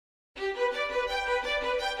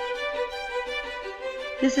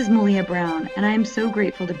This is Malia Brown, and I am so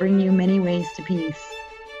grateful to bring you many ways to peace.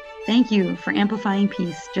 Thank you for amplifying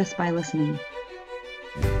peace just by listening.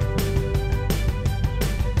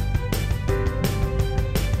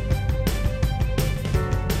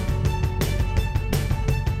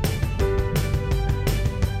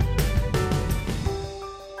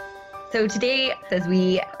 So today, as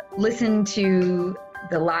we listen to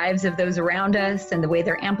the lives of those around us and the way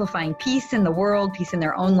they're amplifying peace in the world, peace in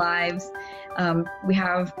their own lives, we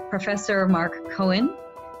have Professor Marc Cohen,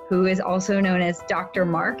 who is also known as Dr.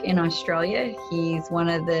 Marc in Australia. He's one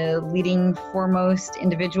of the leading foremost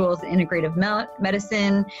individuals in integrative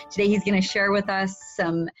medicine. Today he's going to share with us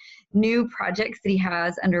some new projects that he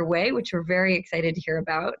has underway, which we're very excited to hear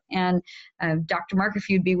about. And Dr. Marc, if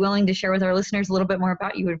you'd be willing to share with our listeners a little bit more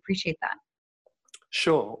about you, would appreciate that.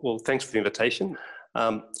 Sure. Well, thanks for the invitation.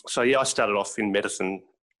 I started off in medicine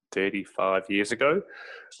 35 years ago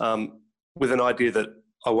with an idea that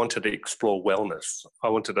I wanted to explore wellness. I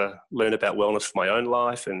wanted to learn about wellness for my own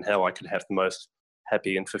life and how I could have the most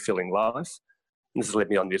happy and fulfilling life. And this has led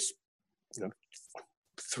me on this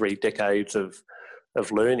 3 decades of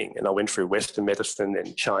learning. And I went through Western medicine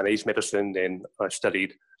and Chinese medicine, then I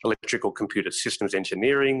studied electrical computer systems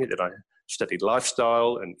engineering, then I studied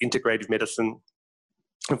lifestyle and integrative medicine.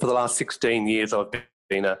 And for the last 16 years, I've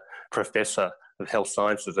been a professor of health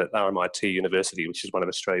sciences at RMIT University, which is one of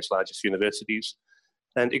Australia's largest universities,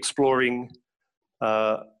 and exploring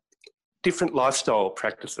different lifestyle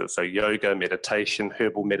practices, so yoga, meditation,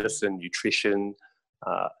 herbal medicine, nutrition,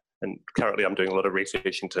 and currently I'm doing a lot of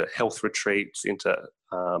research into health retreats, into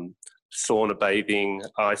sauna bathing,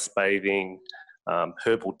 ice bathing,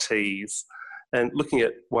 herbal teas, and looking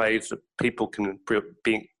at ways that people can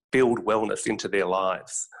build wellness into their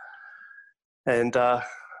lives. And so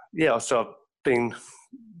I've been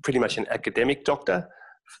pretty much an academic doctor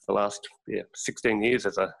for the last 16 years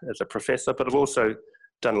as a professor, but I've also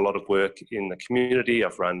done a lot of work in the community.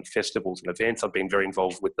 I've run festivals and events. I've been very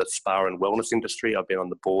involved with the spa and wellness industry. I've been on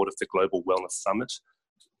the board of the Global Wellness Summit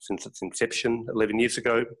since its inception 11 years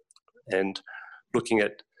ago. And looking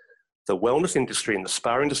at the wellness industry and the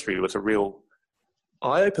spa industry was a real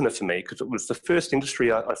eye-opener for me, because it was the first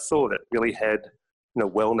industry I saw that really had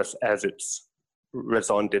wellness as its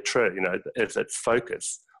raison d'etre, as its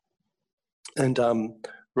focus. And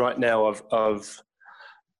right now I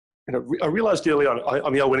realised early on,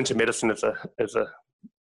 I went into medicine as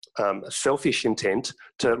a selfish intent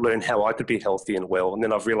to learn how I could be healthy and well. And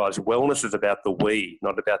then I've realised wellness is about the we,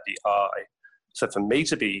 not about the I. So for me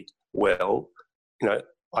to be well,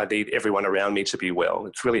 I need everyone around me to be well.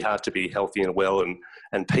 It's really hard to be healthy and well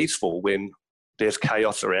and peaceful when there's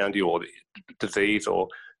chaos around you, or disease or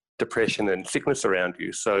depression and sickness around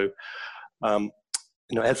you. So,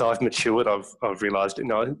 as I've matured, I've realised,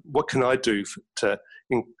 what can I do to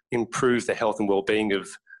improve the health and well-being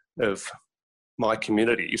of my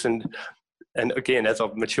communities? And again, as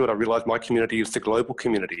I've matured, I realised my community is the global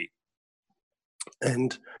community.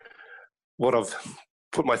 And what I've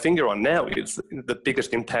put my finger on now is the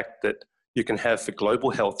biggest impact that you can have for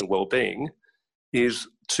global health and well-being is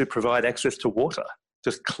to provide access to water,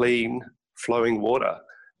 just clean, flowing water.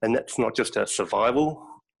 And that's not just a survival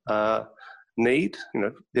need.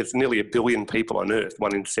 There's nearly 1 billion people on Earth,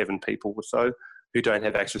 1 in 7 people or so, who don't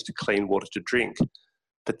have access to clean water to drink.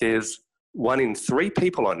 But there's 1 in 3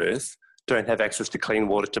 people on Earth don't have access to clean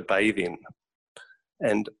water to bathe in.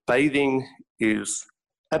 And bathing is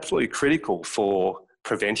absolutely critical for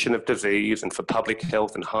prevention of disease and for public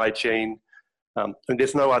health and hygiene. And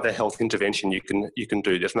there's no other health intervention you can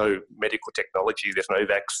do. There's no medical technology, there's no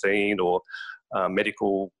vaccine or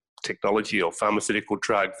medical technology or pharmaceutical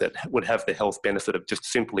drug that would have the health benefit of just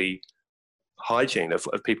simply hygiene of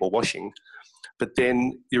people washing. But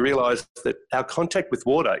then you realise that our contact with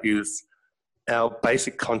water is our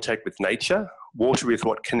basic contact with nature. Water is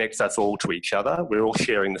what connects us all to each other. We're all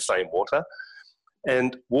sharing the same water.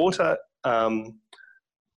 And water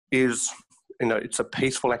is, it's a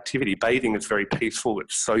peaceful activity. Bathing is very peaceful,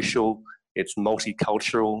 it's social, it's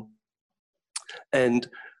multicultural. And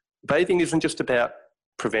bathing isn't just about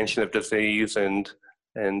prevention of disease and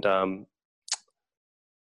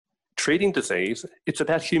treating disease. It's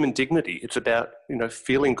about human dignity. It's about,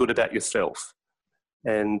 feeling good about yourself.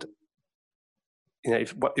 And,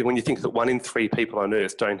 when you think that 1 in 3 people on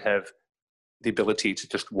Earth don't have the ability to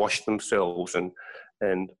just wash themselves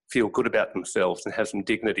and feel good about themselves and have some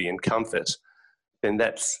dignity and comfort, then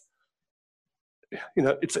that's,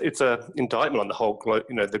 it's a indictment on the whole,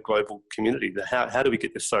 the global community. How do we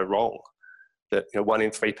get this so wrong? That 1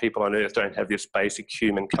 in 3 people on Earth don't have this basic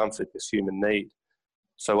human comfort, this human need.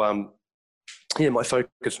 So yeah, my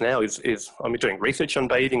focus now is I'm doing research on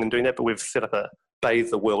bathing and doing that, but we've set up a Bathe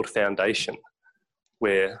the World Foundation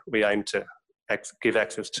where we aim to give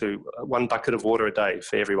access to 1 bucket of water a day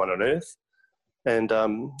for everyone on Earth. And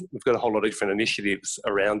we've got a whole lot of different initiatives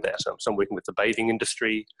around that. So I'm working with the bathing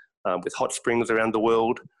industry, with hot springs around the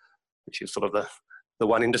world, which is sort of the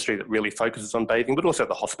one industry that really focuses on bathing, but also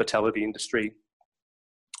the hospitality industry,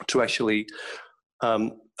 to actually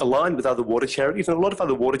align with other water charities. And a lot of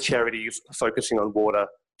other water charities are focusing on water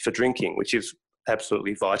for drinking, which is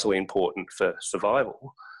absolutely vitally important for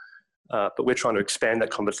survival. But we're trying to expand that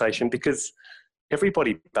conversation because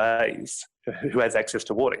everybody bathes who has access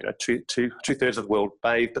to water. You know, two-thirds of the world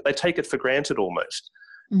bathe, but they take it for granted almost.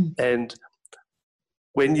 And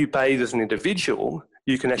when you bathe as an individual,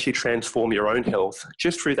 you can actually transform your own health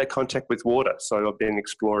just through that contact with water. So I've been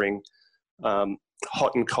exploring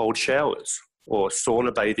hot and cold showers, or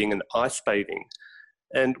sauna bathing and ice bathing.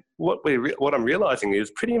 And what I'm realizing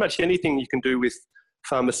is pretty much anything you can do with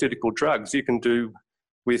pharmaceutical drugs, you can do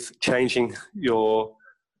with changing your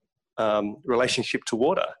relationship to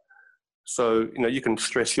water. So, you know, you can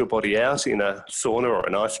stress your body out in a sauna or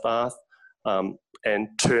an ice bath and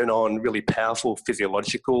turn on really powerful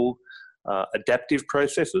physiological adaptive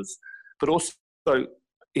processes, but also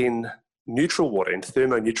in neutral water, in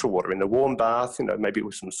thermo-neutral water, in a warm bath, you know, maybe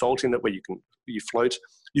with some salt in it where you float,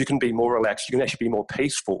 you can be more relaxed, you can actually be more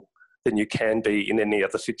peaceful than you can be in any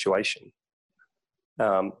other situation.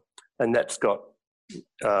 And that's got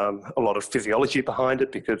a lot of physiology behind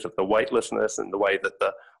it because of the weightlessness and the way that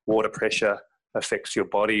the water pressure affects your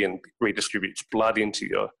body and redistributes blood into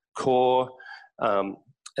your core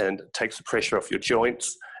and takes the pressure off your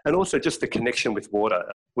joints. And also just the connection with water.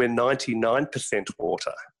 We're 99%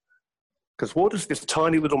 water. Because water is this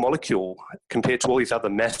tiny little molecule compared to all these other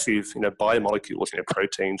massive, you know, biomolecules, you know,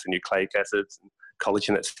 proteins and nucleic acids and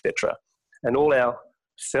collagen, etc. And all our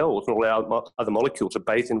cells and all our other molecules are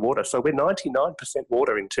bathed in water. So we're 99%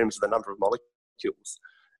 water in terms of the number of molecules.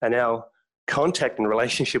 And our contact and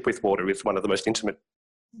relationship with water is one of the most intimate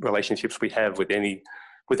relationships we have with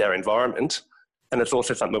our environment. And it's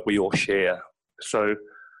also something that we all share. So,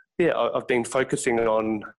 yeah, I've been focusing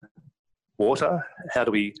on water. How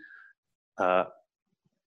do we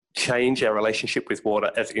change our relationship with water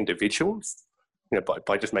as individuals, you know,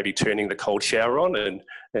 by just maybe turning the cold shower on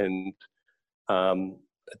and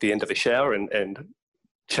at the end of the shower and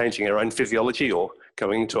changing our own physiology, or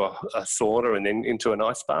going into a sauna and then into an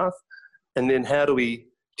ice bath. And then how do we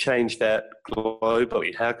change that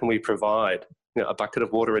globally? How can we provide, you know, a bucket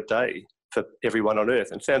of water a day for everyone on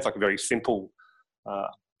Earth? And it sounds like a very simple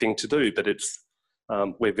thing to do, but it's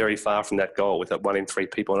we're very far from that goal, with that 1 in 3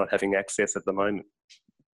 people not having access at the moment.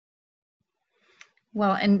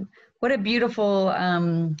 Well, and what a beautiful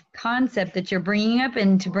concept that you're bringing up,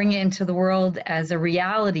 and to bring it into the world as a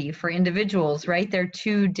reality for individuals, right? They're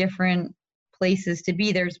 2 different places to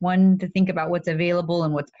be. There's one to think about what's available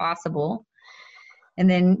and what's possible. And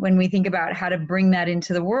then when we think about how to bring that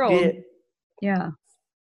into the world, yeah.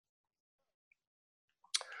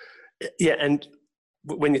 And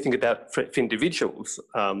when you think about for individuals,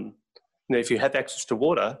 you know, if you have access to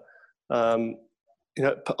water, you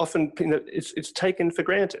know, often, you know, it's taken for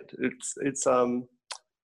granted. I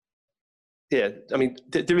mean,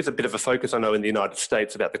 there is a bit of a focus, I know, in the United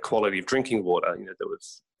States about the quality of drinking water. You know, there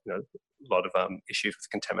was, you know, a lot of issues with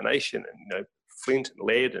contamination and, you know, flint and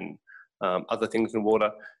lead and other things in water.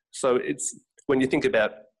 So when you think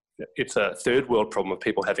about, it's a third world problem of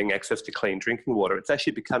people having access to clean drinking water, it's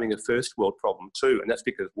actually becoming a first world problem too. And that's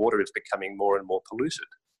because water is becoming more and more polluted.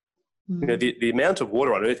 You know, the amount of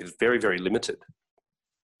water on Earth is very, very limited.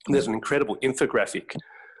 And there's an incredible infographic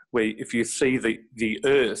where if you see the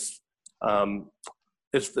Earth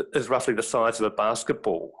is roughly the size of a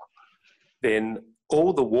basketball, then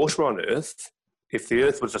all the water on Earth, if the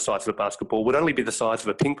Earth was the size of a basketball, would only be the size of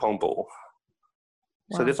a ping pong ball.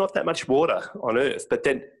 Wow. So there's not that much water on Earth, but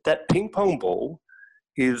then that ping pong ball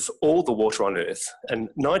is all the water on Earth, and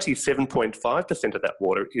 97.5% of that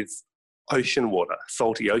water is ocean water,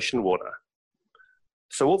 salty ocean water.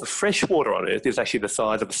 So all the fresh water on Earth is actually the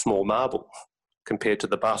size of a small marble compared to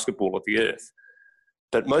the basketball of the Earth.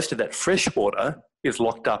 But most of that fresh water is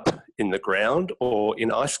locked up in the ground or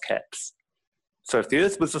in ice caps. So if the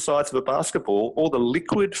Earth was the size of a basketball, all the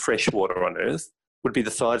liquid fresh water on Earth would be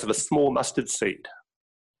the size of a small mustard seed.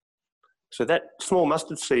 So that small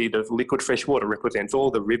mustard seed of liquid fresh water represents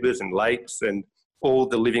all the rivers and lakes and all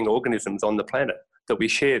the living organisms on the planet, that we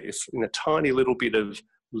share this in a tiny little bit of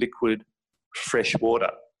liquid fresh water.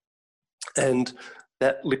 And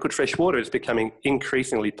that liquid fresh water is becoming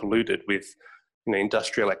increasingly polluted with, you know,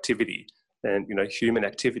 industrial activity and, you know, human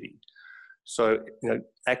activity. So,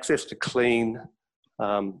 access to clean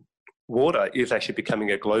water is actually becoming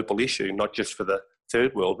a global issue, not just for the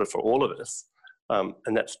third world, but for all of us.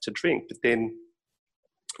 And that's to drink. But then,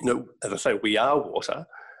 as I say, we are water,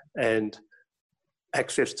 and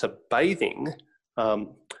access to bathing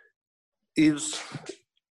is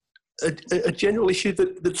a general issue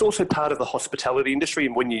that's also part of the hospitality industry.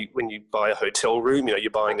 And when you buy a hotel room, you're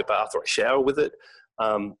buying a bath or a shower with it.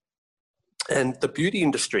 And the beauty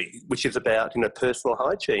industry, which is about personal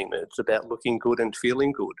hygiene. It's about looking good and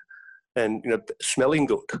feeling good, and smelling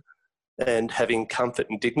good, and having comfort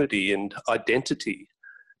and dignity and identity,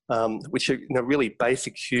 which are really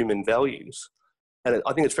basic human values. And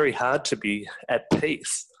I think it's very hard to be at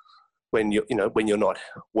peace when you're not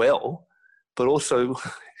well, but also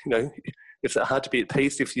it's hard to be at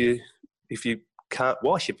peace if you can't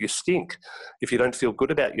wash, if you stink, if you don't feel good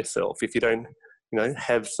about yourself, if you don't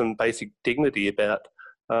have some basic dignity about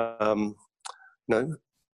how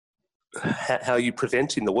you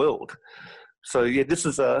present in the world. So yeah, this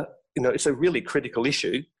is it's a really critical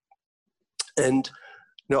issue. And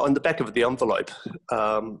on the back of the envelope,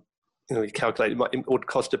 you calculate it would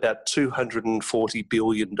cost about $240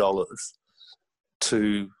 billion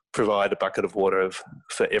to provide a bucket of water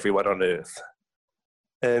for everyone on Earth.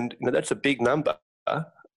 And that's a big number,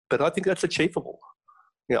 but I think that's achievable.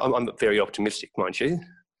 I'm very optimistic, mind you.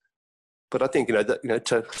 But I think that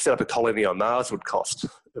to set up a colony on Mars would cost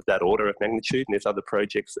of that order of magnitude, and there's other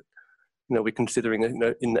projects that we're considering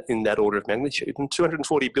in that order of magnitude. And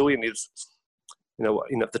 240 billion is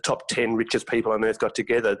if the top 10 richest people on Earth got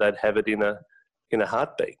together, they'd have it in a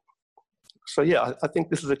heartbeat. So yeah, I think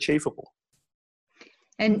this is achievable.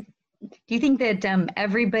 And do you think that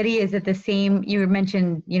everybody is at the same, you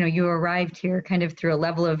mentioned, you arrived here kind of through a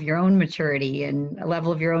level of your own maturity and a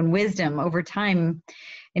level of your own wisdom over time.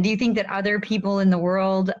 And do you think that other people in the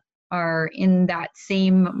world are in that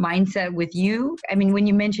same mindset with you? I mean, when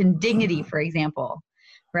you mentioned dignity, for example,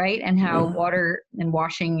 right? And how water and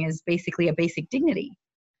washing is basically a basic dignity.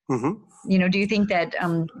 Mm-hmm. Do you think that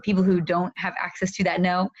people who don't have access to that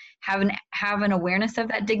have an awareness of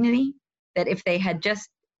that dignity? That if they had just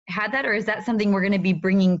had that, or is that something we're going to be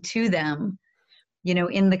bringing to them,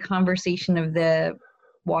 in the conversation of the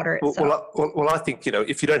water itself? Well, I think,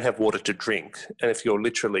 if you don't have water to drink, and if you're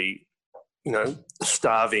literally,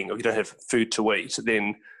 starving, or you don't have food to eat,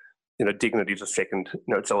 then, dignity is a second,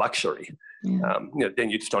 it's a luxury. Yeah. Then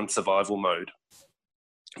you're just on survival mode.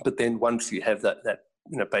 But then once you have that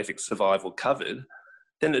basic survival covered,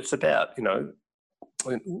 then it's about,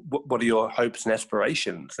 what are your hopes and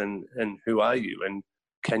aspirations, and who are you, and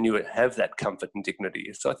can you have that comfort and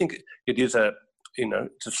dignity? So I think it is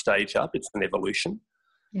it's a stage up, it's an evolution.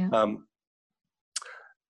 Yeah.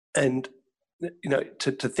 And,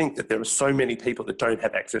 to think that there are so many people that don't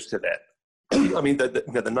have access to that. I mean,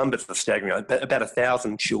 the numbers are staggering. About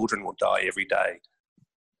 1,000 children will die every day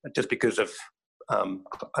just because of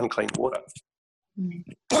unclean water. Mm.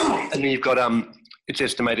 And then you've got, it's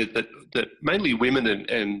estimated that mainly women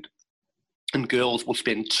and girls will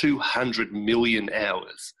spend 200 million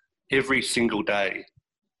hours every single day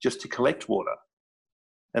just to collect water.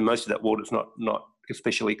 And most of that water is not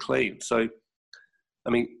especially clean. So, I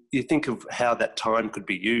mean, you think of how that time could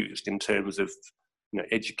be used in terms of,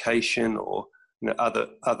 education or, other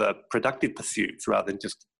productive pursuits, rather than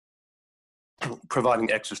just providing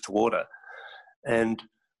access to water. And,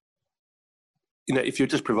 if you're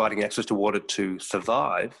just providing access to water to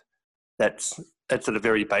survive, that's at a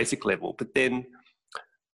very basic level. But then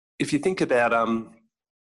if you think about,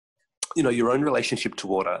 your own relationship to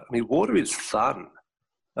water, I mean, water is fun.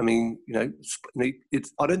 I mean, I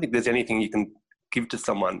don't think there's anything you can give to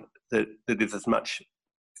someone that is as much,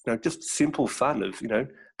 just simple fun of,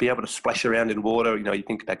 be able to splash around in water. You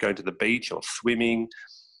think about going to the beach or swimming,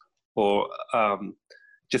 or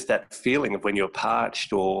just that feeling of when you're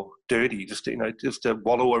parched or dirty, just to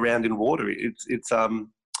wallow around in water.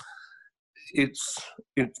 It's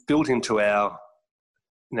built into our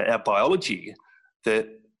our biology that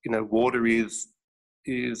water is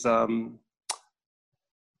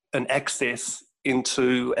an access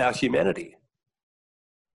into our humanity.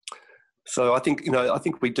 So I think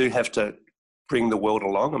we do have to bring the world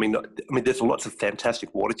along. I mean, there's lots of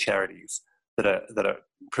fantastic water charities that are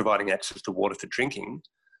providing access to water for drinking.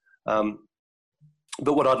 But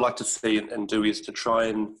what I'd like to see and do is to try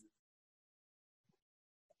and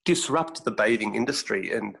disrupt the bathing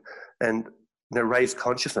industry and raise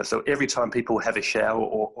consciousness. So every time people have a shower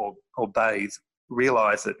or bathe,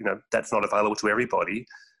 realise that that's not available to everybody,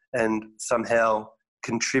 and somehow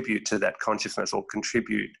contribute to that consciousness, or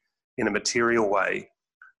contribute in a material way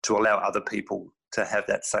to allow other people to have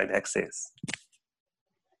that same access.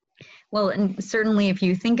 Well, and certainly if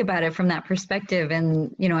you think about it from that perspective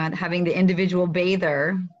and, you know, having the individual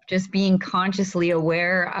bather, just being consciously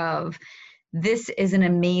aware of this is an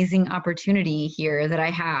amazing opportunity here that I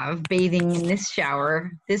have bathing in this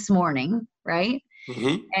shower this morning, right?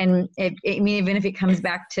 Mm-hmm. And I mean, even if it comes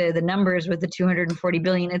back to the numbers with the 240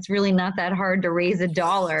 billion, it's really not that hard to raise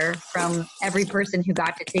 $1 from every person who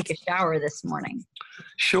got to take a shower this morning.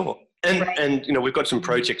 Sure. And, right? and you know, we've got some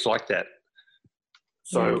projects like that.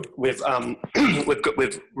 So we've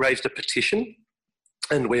raised a petition,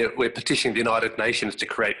 and we're petitioning the United Nations to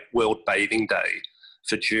create World Bathing Day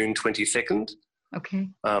for June 22nd. Okay.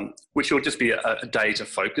 Which will just be a day to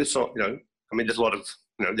focus on. You know, I mean, there's a lot of,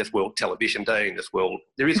 you know, there's World Television Day, and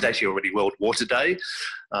there is actually already World Water Day,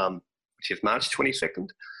 which is March 22nd.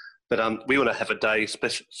 But we want to have a day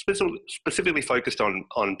specifically focused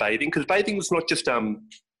on bathing, because bathing is not just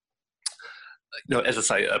you know, as I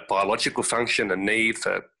say, a biological function, a need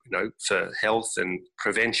for, you know, for health and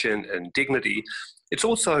prevention and dignity. It's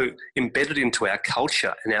also embedded into our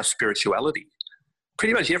culture and our spirituality.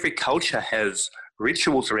 Pretty much every culture has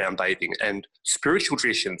rituals around bathing, and spiritual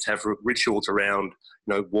traditions have rituals around,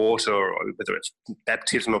 you know, water, or whether it's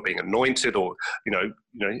baptism or being anointed, or you know,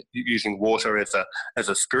 using water as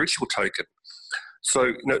a spiritual token. So,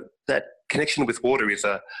 you know, that connection with water is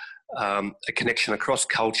a connection across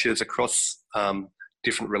cultures, across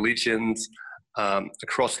different religions,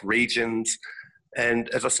 across regions. And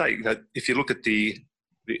as I say, you know, if you look at the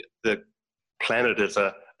planet as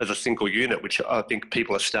a single unit, which I think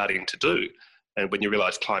people are starting to do, and when you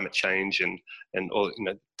realise climate change and all, you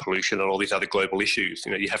know, pollution and all these other global issues,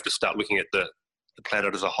 you know, you have to start looking at the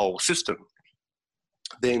planet as a whole system.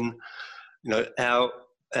 Then, you know,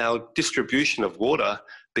 our distribution of water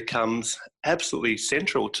becomes absolutely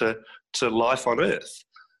central to life on Earth.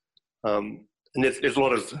 And there's a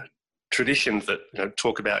lot of traditions that, you know,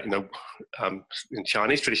 talk about, you know, in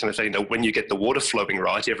Chinese tradition, they say, you know, when you get the water flowing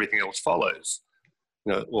right, everything else follows.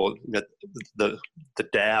 You know, or you know, the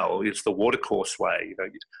Tao is the water course way. You know,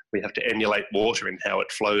 we have to emulate water in how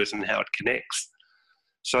it flows and how it connects.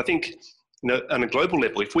 So I think, you know, on a global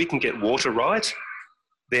level, if we can get water right,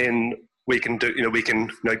 then we can do, you know,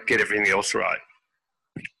 get everything else right.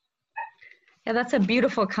 Yeah, that's a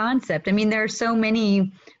beautiful concept. I mean, there are so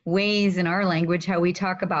many ways in our language how we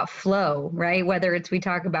talk about flow, right? Whether it's we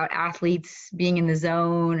talk about athletes being in the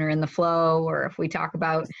zone or in the flow, or if we talk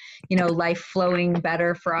about, you know, life flowing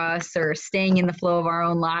better for us or staying in the flow of our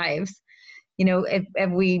own lives. You know,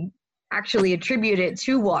 if we actually attribute it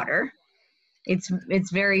to water, it's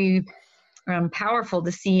very powerful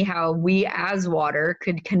to see how we as water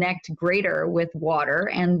could connect greater with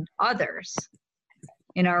water and others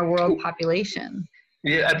in our world population.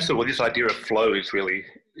 Yeah, absolutely. This idea of flow is really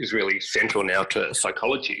central now to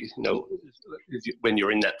psychology. You know, when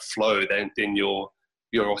you're in that flow, then your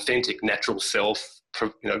authentic natural self,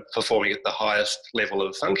 you know, performing at the highest level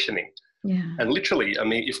of functioning. Yeah. And literally, I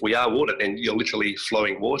mean, if we are water, then you're literally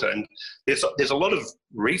flowing water. And there's a lot of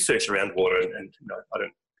research around water, and you know, I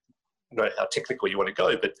don't know how technical you want to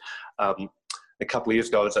go, but a couple of years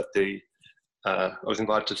ago, I was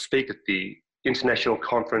invited to speak at the International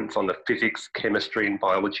Conference on the Physics, Chemistry and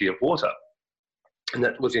Biology of Water. And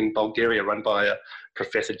that was in Bulgaria, run by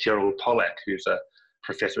Professor Gerald Pollack, who's a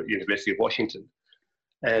professor at the University of Washington.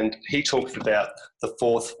 And he talks about the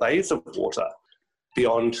fourth phase of water,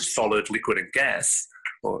 beyond solid, liquid and gas,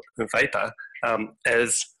 or vapor,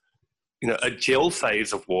 as, you know, a gel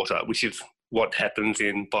phase of water, which is what happens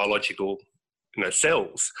in biological, you know,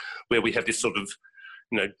 cells, where we have this sort of,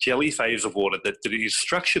 you know, jelly phase of water that is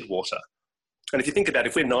structured water. And if you think about it,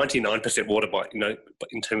 if we're 99% water by, you know,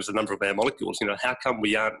 in terms of the number of our molecules, you know, how come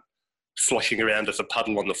we aren't sloshing around as a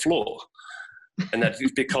puddle on the floor? And that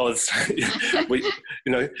is because we,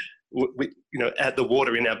 the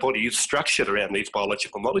water in our body is structured around these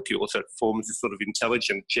biological molecules. So it forms this sort of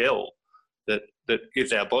intelligent gel that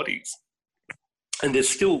is our bodies. And there's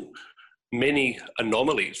still many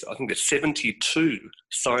anomalies. I think there's 72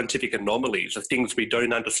 scientific anomalies of things we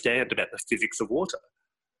don't understand about the physics of water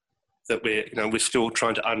that we're still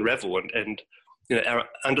trying to unravel. And you know, our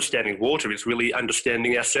understanding water is really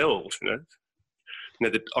understanding ourselves. You know,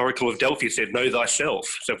 the Oracle of Delphi said, "Know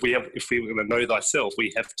thyself." So if we want to know thyself,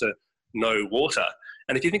 we have to know water.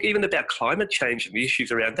 And if you think even about climate change and the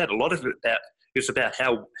issues around that, a lot of it is about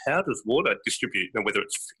how does water distribute, you know, whether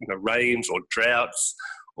it's, you know, rains or droughts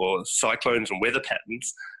or cyclones and weather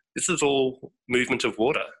patterns. This is all movement of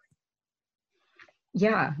water.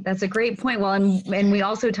 Yeah, that's a great point. Well, and we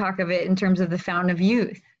also talk of it in terms of the fountain of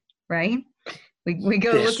youth, right? We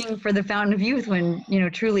go Yes. looking for the fountain of youth when,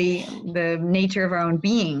 truly the nature of our own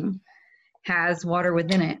being has water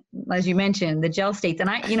within it. As you mentioned, the gel states. And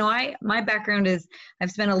my background is I've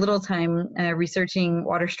spent a little time researching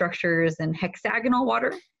water structures and hexagonal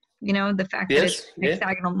water, the fact that it's Yes.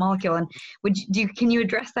 hexagonal molecule. And can you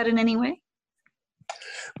address that in any way?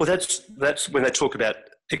 Well, that's when they talk about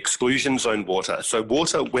exclusion zone water. So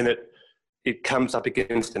water, when it comes up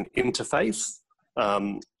against an interface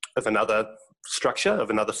of another structure, of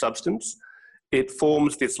another substance, it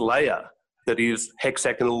forms this layer that is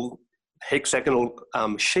hexagonal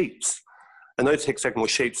sheets. And those hexagonal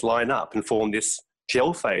sheets line up and form this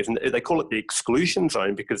gel phase. And they call it the exclusion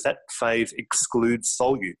zone because that phase excludes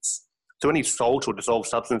solutes. So any salt or dissolved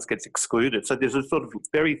substance gets excluded. So there's a sort of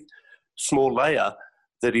very small layer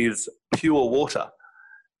that is pure water.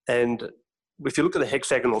 And if you look at the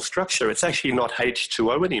hexagonal structure, it's actually not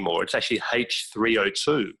H2O anymore. It's actually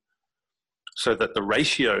H3O2. So that the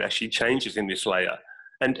ratio actually changes in this layer.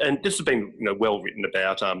 And this has been well written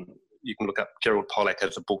about. You can look up, Gerald Pollack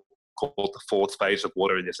has a book called The Fourth Phase of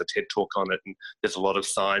Water, and there's a TED talk on it, and there's a lot of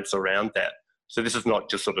science around that. So this is not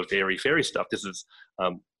just sort of airy-fairy stuff. This is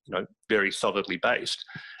very solidly based.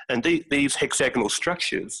 And these hexagonal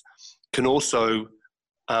structures can also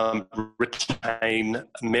retain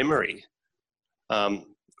memory. They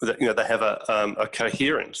have a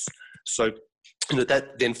coherence. So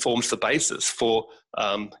that then forms the basis for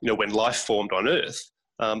when life formed on Earth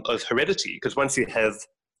of heredity. Because once you have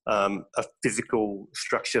a physical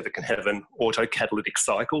structure that can have an autocatalytic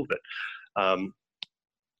cycle that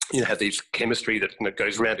have these chemistry that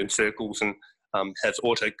goes around in circles and has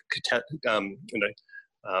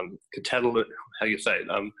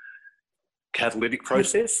catalytic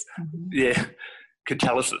process,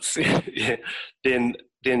 catalysis, then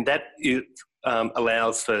that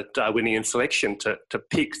allows for Darwinian selection to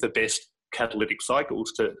pick the best catalytic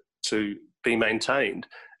cycles to be maintained,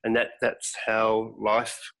 and that's how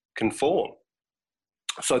life can form.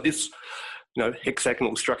 So this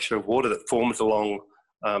hexagonal structure of water that forms along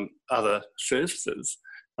other surfaces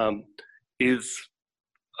is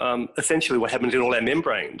essentially what happens in all our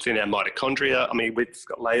membranes, in our mitochondria. I mean, we've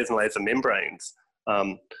got layers and layers of membranes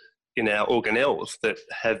in our organelles that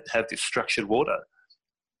have this structured water.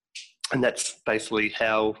 And that's basically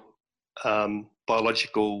how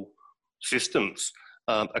biological systems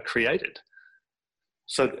are created.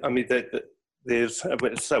 So, I mean, we're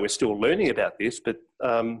still learning about this, but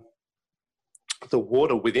the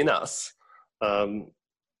water within us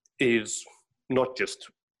is not just,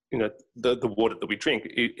 the water that we drink.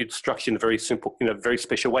 It's structured in a very simple, very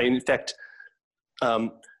special way. And in fact,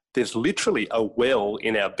 there's literally a well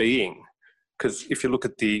in our being. Because if you look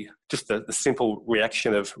at the simple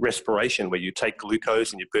reaction of respiration, where you take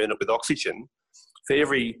glucose and you burn it with oxygen, for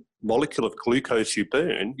every molecule of glucose you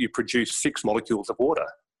burn, you produce 6 molecules of water.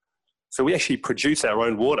 So we actually produce our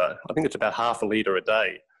own water. I think it's about half a litre a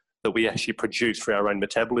day that we actually produce for our own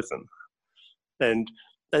metabolism. And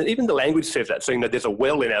even the language says that. So, there's a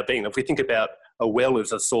well in our being. If we think about a well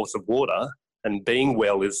as a source of water and being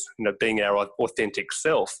well is, being our authentic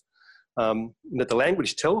self, the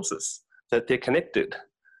language tells us that they're connected.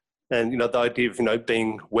 And, the idea of,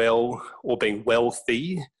 being well or being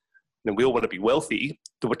wealthy, we all want to be wealthy.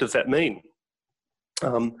 So what does that mean?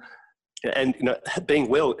 And, being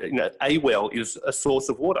well, a well is a source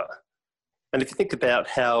of water. And if you think about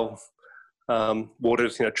how water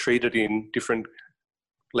is, treated in different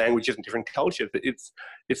languages and different cultures,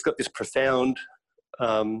 it's got this profound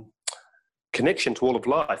connection to all of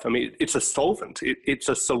life. I mean, it's a solvent. It's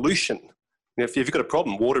a solution. If you've got a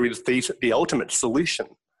problem, water is the ultimate solution,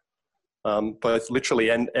 both literally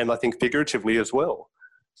and I think figuratively as well.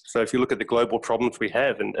 So if you look at the global problems we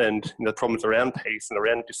have and the problems around peace and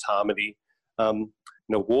around disharmony,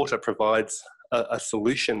 water provides a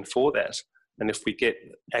solution for that. And if we get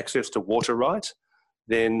access to water right,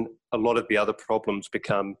 then a lot of the other problems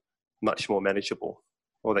become much more manageable,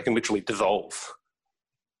 or they can literally dissolve.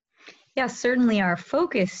 Yeah, certainly our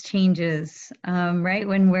focus changes, right?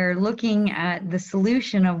 When we're looking at the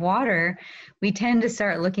solution of water, we tend to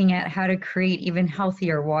start looking at how to create even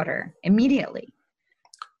healthier water immediately.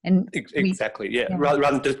 And exactly, yeah.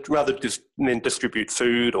 Rather than distribute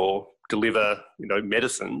food or deliver,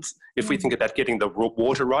 medicines. If we think about getting the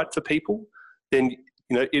water right for people, then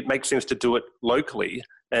it makes sense to do it locally.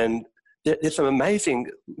 And there's some amazing,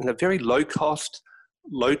 very low cost,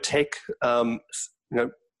 low tech,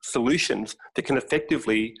 solutions that can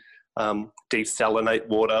effectively desalinate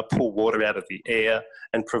water, pull water out of the air,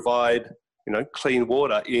 and provide, clean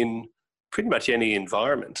water in pretty much any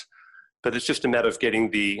environment. But it's just a matter of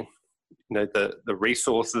getting the the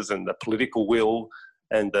resources and the political will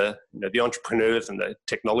and the entrepreneurs and the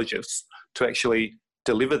technologists to actually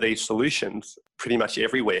deliver these solutions pretty much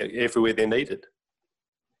everywhere they're needed.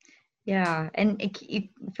 Yeah, and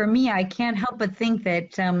for me, I can't help but think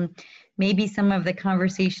that maybe some of the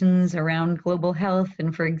conversations around global health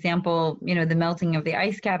and, for example, the melting of the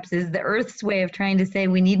ice caps is the Earth's way of trying to say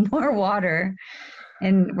we need more water,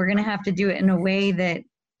 and we're going to have to do it in a way that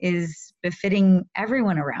is befitting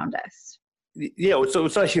everyone around us. Yeah, so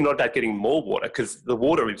it's actually not about getting more water, because the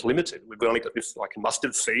water is limited. We've only got this like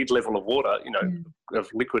mustard seed level of water, of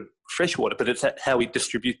liquid fresh water, but it's how we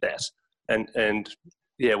distribute that. And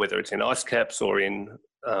yeah, whether it's in ice caps or in,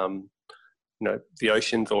 the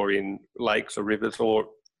oceans or in lakes or rivers or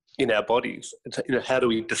in our bodies, how do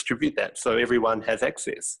we distribute that so everyone has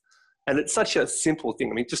access? And it's such a simple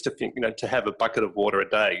thing. I mean, just to think, to have a bucket of water a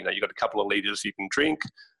day, you've got a couple of litres you can drink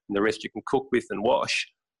and the rest you can cook with and wash,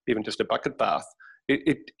 even just a bucket bath.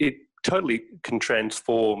 It totally can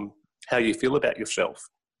transform how you feel about yourself.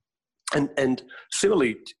 And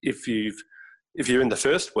similarly, if you're in the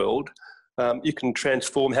first world, you can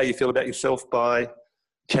transform how you feel about yourself by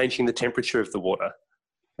changing the temperature of the water.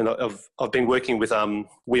 And I've been working with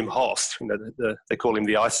Wim Hof. They call him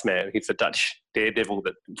the Iceman. He's a Dutch daredevil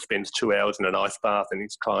that spends 2 hours in an ice bath, and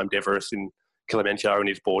he's climbed Everest in Kilimanjaro in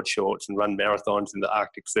his board shorts and run marathons in the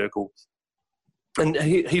Arctic Circle. And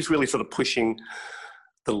he's really sort of pushing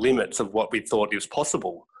the limits of what we thought is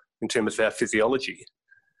possible in terms of our physiology.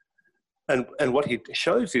 And what he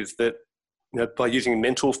shows is that by using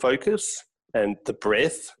mental focus and the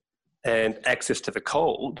breath and access to the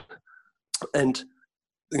cold, and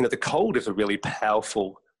the cold is a really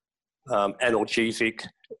powerful analgesic,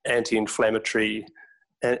 anti-inflammatory,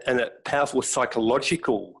 and a powerful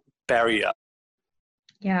psychological barrier.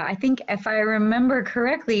 Yeah, I think if I remember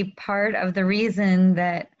correctly, part of the reason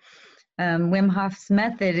that Wim Hof's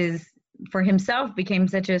method is for himself became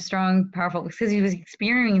such a strong, powerful, because he was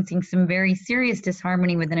experiencing some very serious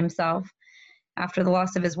disharmony within himself after the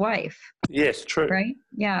loss of his wife. Yes, true. Right?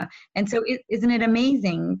 Yeah. And so isn't it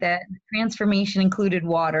amazing that transformation included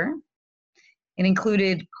water? It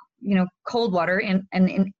included, cold water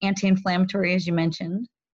and anti-inflammatory, as you mentioned.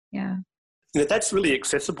 Yeah. That's really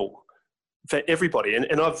accessible for everybody.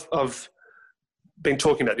 And I've been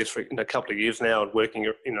talking about this for a couple of years now and working,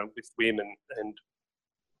 with Wim and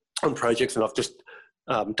on projects. And I've just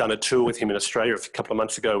done a tour with him in Australia a couple of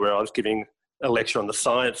months ago where I was giving a lecture on the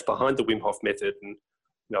science behind the Wim Hof method. And,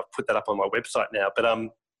 I've put that up on my website now. But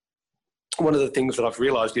one of the things that I've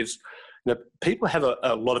realised is, people have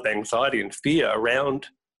a lot of anxiety and fear around,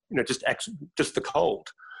 just the cold.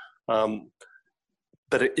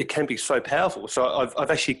 But it can be so powerful. So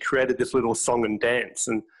I've actually created this little song and dance,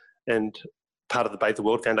 and part of the Bathe the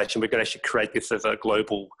World Foundation, we're going to actually create this as a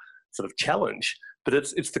global sort of challenge. But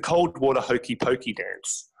it's the cold water hokey pokey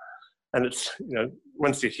dance. And it's,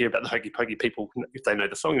 once you hear about the hokey pokey, people, if they know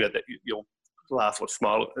the song, that you'll laugh or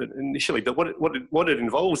smile initially. But what it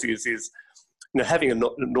involves is having a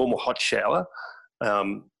normal hot shower.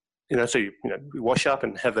 So you wash up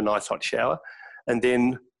and have a nice hot shower, and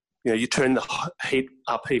then you turn the heat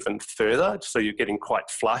up even further, so you're getting quite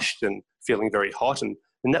flushed and feeling very hot, and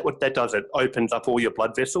what that does, it opens up all your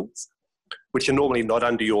blood vessels, which are normally not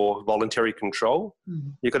under your voluntary control. Mm-hmm.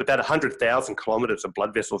 You've got about 100,000 kilometres of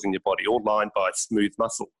blood vessels in your body, all lined by smooth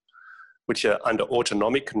muscle, which are under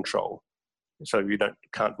autonomic control. So you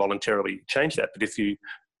can't voluntarily change that. But if you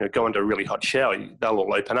go under a really hot shower, they'll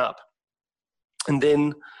all open up. And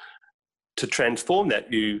then to transform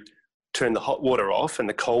that, you turn the hot water off and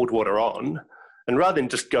the cold water on. And rather than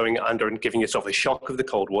just going under and giving yourself a shock of the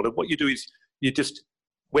cold water, what you do is you just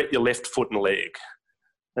wet your left foot and leg,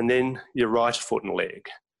 and then your right foot and leg,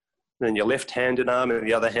 and then your left hand and arm and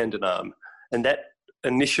the other hand and arm. And that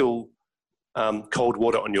initial cold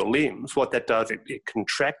water on your limbs, what that does, it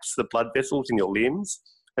contracts the blood vessels in your limbs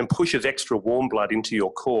and pushes extra warm blood into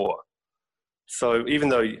your core. So even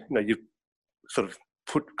though you've sort of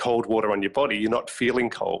put cold water on your body, you're not feeling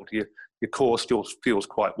cold. Your core still feels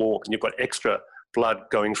quite warm, and you've got extra blood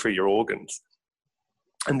going through your organs.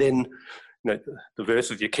 And then the verse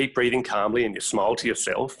is you keep breathing calmly and you smile to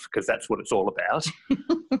yourself, because that's what it's all about.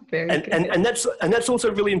 And that's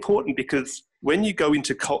also really important, because when you go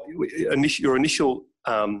into your initial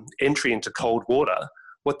entry into cold water,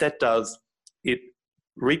 what that does, it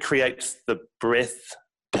recreates the breath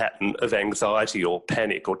pattern of anxiety or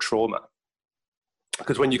panic or trauma.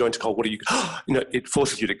 Because when you go into cold water, it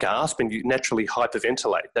forces you to gasp and you naturally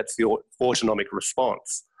hyperventilate. That's the autonomic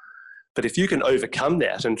response. But if you can overcome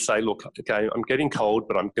that and say, look, okay, I'm getting cold,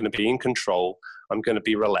 but I'm going to be in control, I'm going to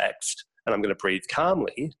be relaxed, and I'm going to breathe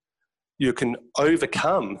calmly, you can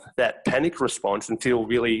overcome that panic response and feel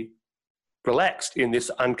really relaxed in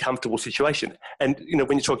this uncomfortable situation. And, you know,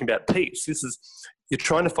 when you're talking about peace, you're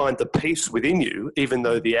trying to find the peace within you, even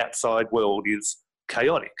though the outside world is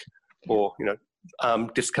chaotic or, you know,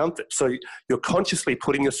 discomfort. So you're consciously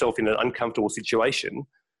putting yourself in an uncomfortable situation,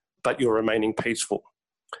 but you're remaining peaceful.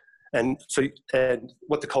 And so, and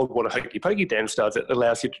what the cold water hokey pokey dance does, it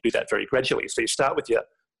allows you to do that very gradually. So you start with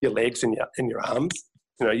your legs and your arms.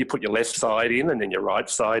 You know, you put your left side in, and then your right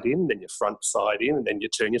side in, then your front side in, and then you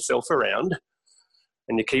turn yourself around,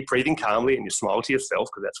 and you keep breathing calmly, and you smile to yourself,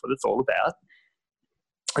 because that's what it's all about.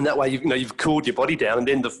 And that way, you've cooled your body down, and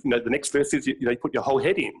then the next verse is you put your whole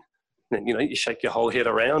head in, and then you shake your whole head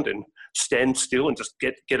around and stand still and just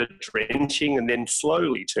get a drenching, and then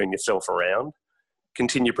slowly turn yourself around.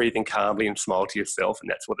 Continue breathing calmly and smile to yourself,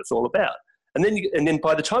 and that's what it's all about. And then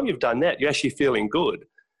by the time you've done that, you're actually feeling good,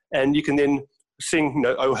 and you can then sing,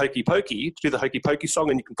 oh hokey pokey, do the hokey pokey song,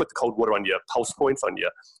 and you can put the cold water on your pulse points, on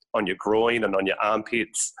your groin, and on your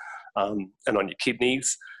armpits, and on your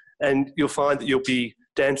kidneys, and you'll find that you'll be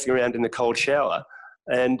dancing around in the cold shower,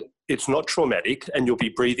 and it's not traumatic, and you'll be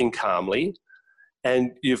breathing calmly,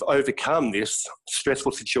 and you've overcome this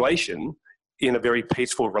stressful situation in a very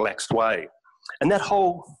peaceful, relaxed way. And that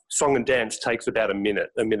whole song and dance takes about a minute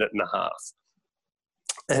and a half.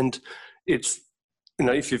 And it's,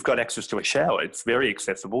 if you've got access to a shower, it's very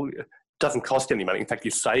accessible. It doesn't cost any money. In fact, you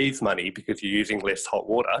save money because you're using less hot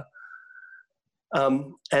water.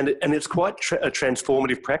 And it's quite a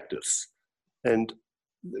transformative practice. And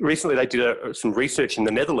recently they did some research in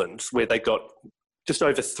the Netherlands where they got just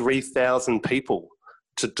over 3,000 people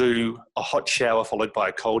to do a hot shower followed by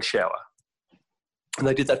a cold shower. And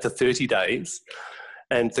they did that for 30 days.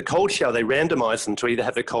 And the cold shower, they randomized them to either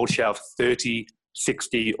have the cold shower for 30,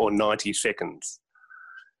 60 or 90 seconds.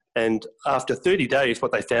 And after 30 days,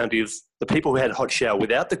 what they found is the people who had a hot shower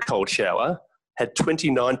without the cold shower had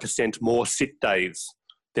 29% more sick days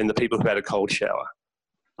than the people who had a cold shower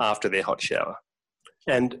after their hot shower.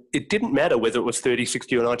 And it didn't matter whether it was 30,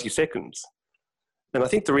 60 or 90 seconds. And I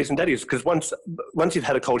think the reason that is because once you've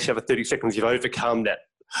had a cold shower for 30 seconds, you've overcome that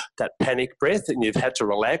panic breath, and you've had to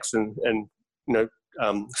relax and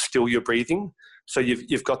still your breathing. So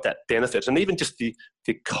you've got that benefit. And even just the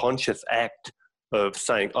conscious act of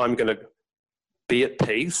saying, I'm going to be at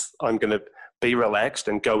peace, I'm going to be relaxed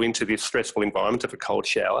and go into this stressful environment of a cold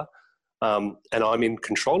shower, and I'm in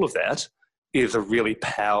control of that, is a really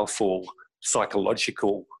powerful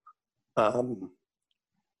psychological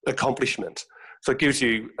accomplishment. So it gives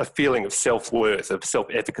you a feeling of self-worth, of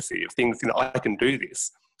self-efficacy, of things, I can do this.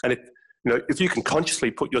 And if you can consciously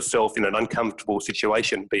put yourself in an uncomfortable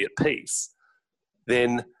situation, be at peace,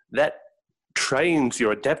 then that trains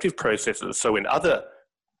your adaptive processes. So when other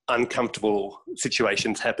uncomfortable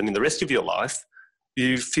situations happen in the rest of your life,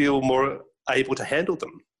 you feel more able to handle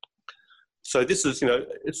them. So this is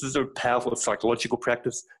a powerful psychological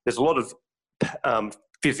practice. There's a lot of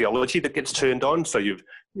physiology that gets turned on. So you've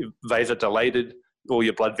vasodilated all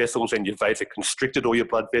your blood vessels, and you've vasoconstricted all your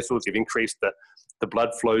blood vessels. You've increased the blood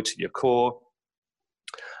flow to your core.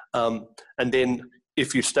 And then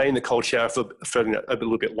if you stay in the cold shower for a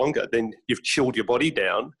little bit longer, then you've chilled your body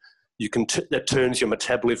down. That turns your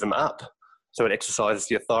metabolism up. So it exercises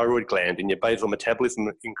your thyroid gland, and your basal metabolism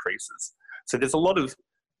increases. So there's a lot of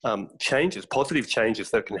changes, positive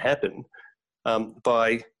changes that can happen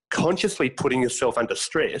by consciously putting yourself under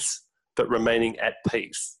stress, but remaining at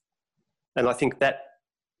peace. And I think that,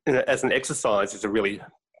 as an exercise, is a really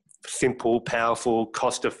simple, powerful,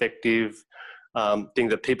 cost-effective thing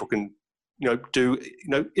that people can, do,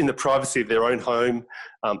 in the privacy of their own home,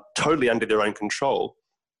 totally under their own control.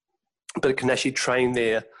 But it can actually train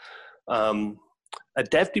their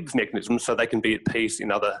adaptive mechanisms so they can be at peace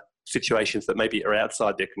in other situations that maybe are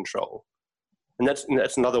outside their control. And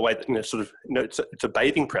that's another way that, it's a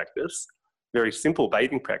bathing practice, very simple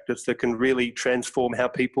bathing practice that can really transform how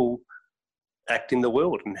people act in the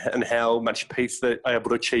world and how much peace they're able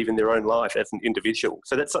to achieve in their own life as an individual.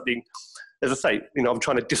 So that's something, as I say, I'm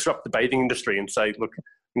trying to disrupt the bathing industry and say, look,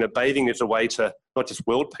 bathing is a way to not just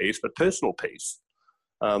world peace, but personal peace.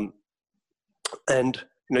 And,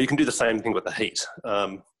 you can do the same thing with the heat.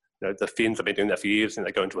 The Finns have been doing that for years, and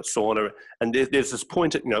they go into a sauna. And there's this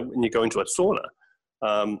point, when you go into a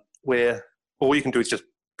sauna, where all you can do is just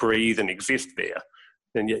breathe and exist there.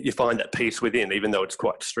 And you find that peace within, even though it's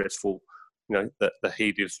quite stressful. The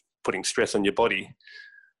heat is putting stress on your body.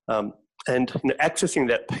 And accessing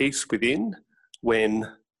that peace within when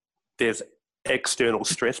there's external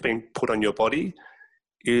stress being put on your body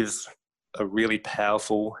is a really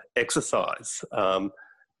powerful exercise.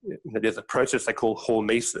 There's a process they call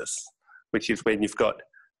hormesis, which is when you've got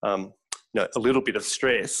a little bit of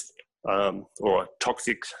stress or a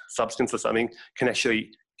toxic substance or something can actually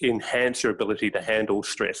enhance your ability to handle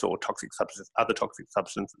stress or other toxic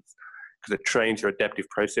substances, because it trains your adaptive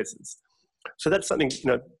processes. So that's something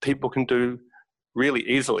people can do really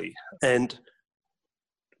easily, and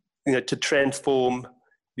to transform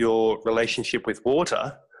your relationship with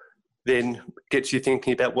water then gets you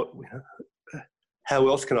thinking about how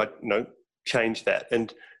else can I change that,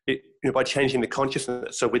 and by changing the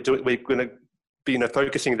consciousness. So we're going to be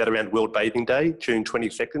focusing that around World Bathing Day, June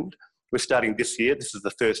 22nd. We're starting this year. This is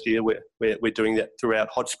the first year we're doing that throughout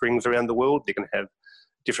hot springs around the world. They're going to have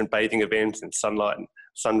different bathing events and sunlight and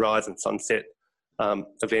sunrise and sunset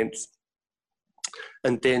events.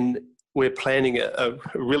 And then we're planning a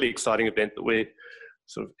really exciting event that we're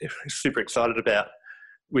sort of super excited about,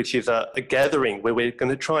 which is a gathering where we're going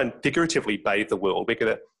to try and figuratively bathe the world. We're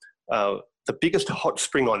going to, the biggest hot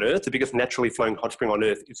spring on Earth, the biggest naturally flowing hot spring on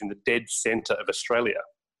Earth is in the dead centre of Australia,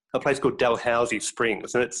 a place called Dalhousie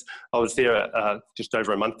Springs. And I was there just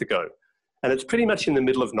over a month ago. And it's pretty much in the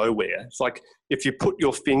middle of nowhere. It's like if you put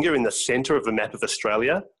your finger in the centre of the map of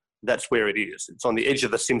Australia, that's where it is. It's on the edge of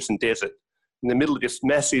the Simpson Desert. In the middle of this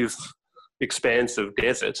massive expanse of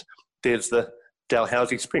desert, there's the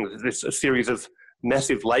Dalhousie Springs. There's a series of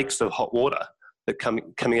massive lakes of hot water that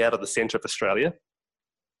coming out of the centre of Australia.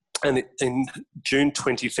 And in June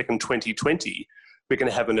 22nd, 2020, we're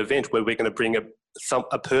going to have an event where we're going to bring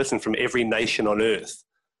a person from every nation on Earth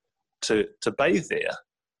to bathe there,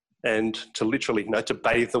 and to literally, to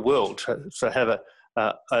bathe the world. So have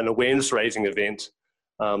an awareness raising event,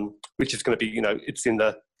 which is going to be, it's in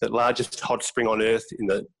the largest hot spring on Earth, in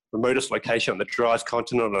the remotest location on the driest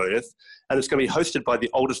continent on Earth, and it's going to be hosted by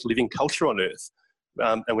the oldest living culture on Earth.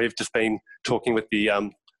 And we've just been talking with the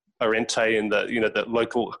Arente and the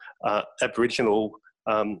local Aboriginal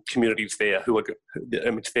communities there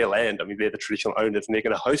it's their land. I mean, they're the traditional owners, and they're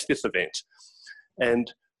going to host this event.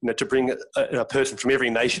 And to bring a person from every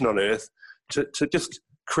nation on Earth to just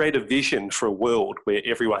create a vision for a world where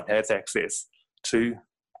everyone has access to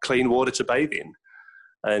clean water to bathe in.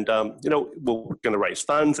 And, we're going to raise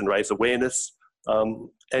funds and raise awareness.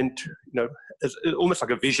 It's almost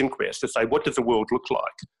like a vision quest to say, what does the world look like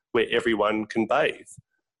where everyone can bathe?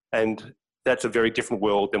 And that's a very different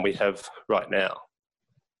world than we have right now.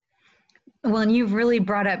 Well, and you've really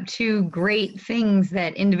brought up two great things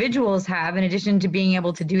that individuals have, in addition to being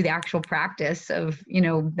able to do the actual practice of,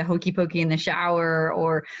 the hokey pokey in the shower,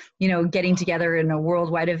 or, getting together in a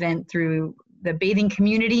worldwide event through the bathing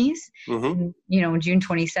communities, on June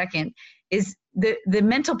 22nd, is the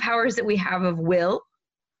mental powers that we have of will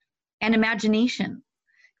and imagination.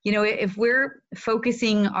 If we're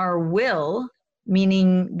focusing our will,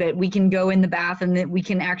 meaning that we can go in the bath and that we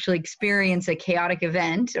can actually experience a chaotic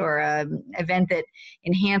event, or an event that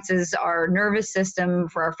enhances our nervous system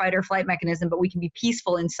for our fight or flight mechanism, but we can be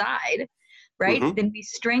peaceful inside, right? Then we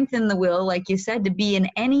strengthen the will, like you said, to be in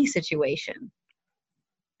any situation.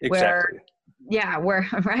 Exactly.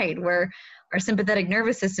 Where our sympathetic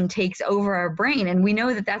nervous system takes over our brain. And we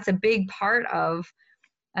know that that's a big part of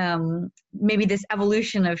maybe this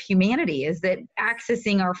evolution of humanity, is that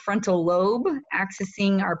accessing our frontal lobe,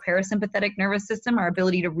 accessing our parasympathetic nervous system, our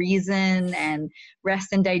ability to reason and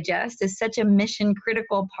rest and digest, is such a mission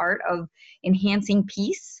critical part of enhancing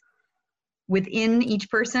peace within each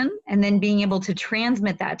person, and then being able to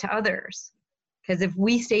transmit that to others. Because if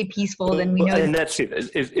we stay peaceful, then we know. And that's it.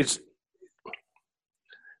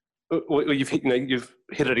 You've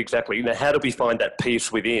hit it exactly. How do we find that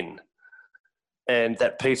peace within? And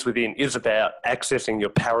that peace within is about accessing your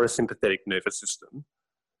parasympathetic nervous system.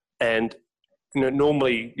 And,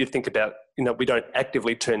 normally you think about, we don't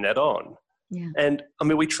actively turn that on. Yeah. And I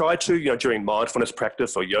mean, we try to, during mindfulness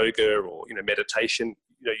practice or yoga or, meditation,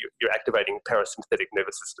 you're activating parasympathetic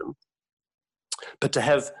nervous system. But to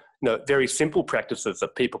have, very simple practices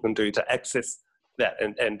that people can do to access that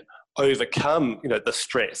and overcome, the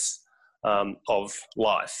stress of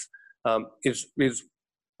life is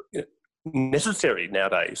necessary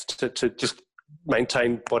nowadays to just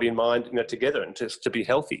maintain body and mind, together, and just to be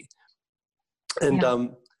healthy. And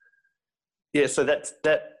so that's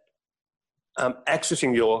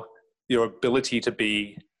accessing your ability to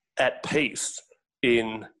be at peace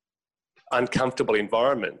in uncomfortable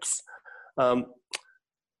environments.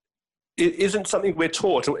 It isn't something we're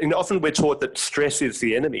taught. And often we're taught that stress is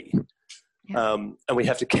the enemy, and we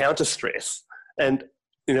have to counter stress. And,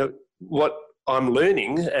 what I'm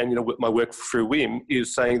learning, and, my work through WIM,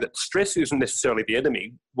 is saying that stress isn't necessarily the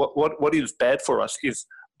enemy. What is bad for us is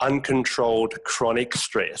uncontrolled chronic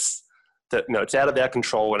stress that, it's out of our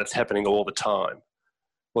control and it's happening all the time.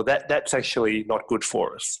 well, that's actually not good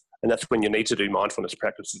for us. And that's when you need to do mindfulness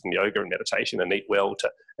practices and yoga and meditation and eat well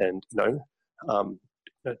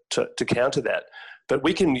to counter that. But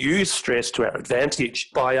we can use stress to our advantage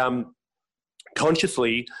by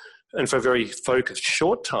consciously and for a very focused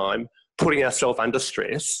short time putting ourselves under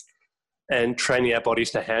stress and training our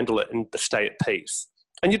bodies to handle it and to stay at peace.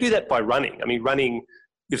 And you do that by running. I mean, running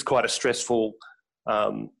is quite a stressful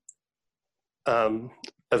event,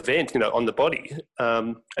 on the body.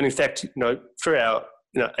 And in fact, for our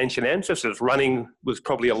ancient ancestors, running was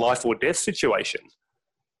probably a life or death situation.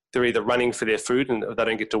 They're either running for their food and they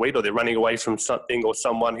don't get to eat, or they're running away from something or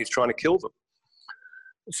someone who's trying to kill them.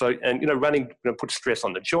 So, and running puts stress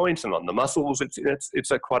on the joints and on the muscles.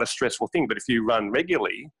 It's quite a stressful thing. But if you run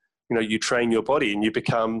regularly, you train your body and you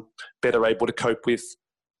become better able to cope with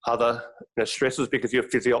other stresses because your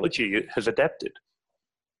physiology has adapted.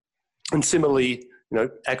 And similarly,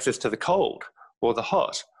 access to the cold or the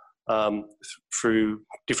hot through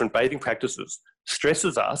different bathing practices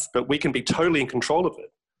stresses us, but we can be totally in control of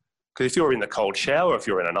it. Because if you're in the cold shower, if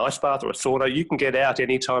you're in an ice bath or a sauna, you can get out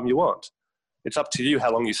anytime you want. It's up to you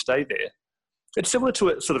how long you stay there. It's similar to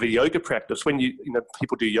a sort of a yoga practice. When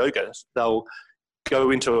people do yoga, they'll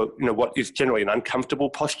go into what is generally an uncomfortable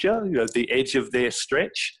posture, the edge of their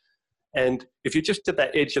stretch. And if you're just at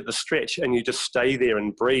that edge of the stretch and you just stay there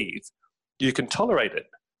and breathe, you can tolerate it.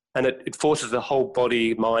 And it forces the whole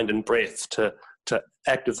body, mind and breath to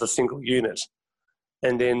act as a single unit.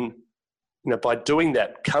 And then, by doing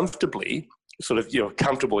that comfortably, sort of,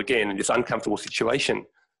 comfortable again in this uncomfortable situation,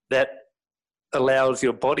 that allows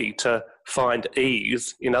your body to find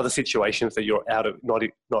ease in other situations that you're out of,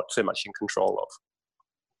 not so much in control of.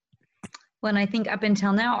 Well, and I think up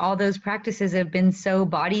until now, all those practices have been so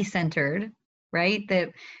body-centered, right? That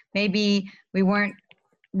maybe we weren't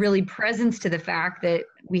really present to the fact that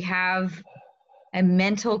we have a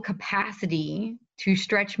mental capacity to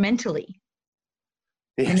stretch mentally.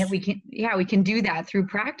 Yes. And that we can do that through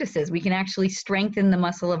practices. We can actually strengthen the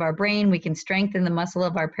muscle of our brain. We can strengthen the muscle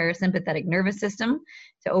of our parasympathetic nervous system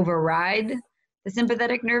to override the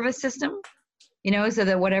sympathetic nervous system, so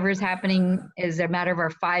that whatever's happening is a matter of our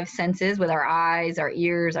five senses with our eyes, our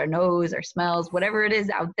ears, our nose, our smells, whatever it is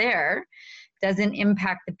out there doesn't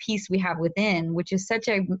impact the peace we have within, which is such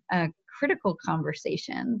a critical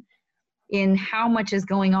conversation in how much is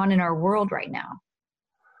going on in our world right now.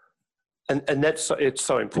 And it's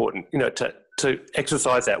so important, to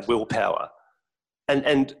exercise that willpower.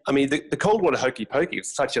 And I mean, the cold water hokey pokey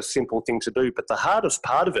is such a simple thing to do, but the hardest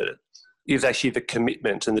part of it is actually the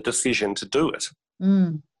commitment and the decision to do it.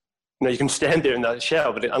 Mm. You can stand there in the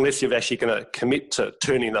shower, but unless you're actually going to commit to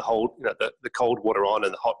turning the whole, the cold water on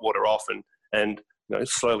and the hot water off and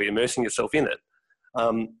slowly immersing yourself in it,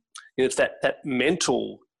 it's that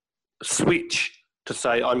mental switch to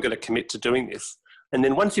say, I'm going to commit to doing this. And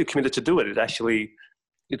then once you're committed to do it,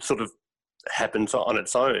 it sort of happens on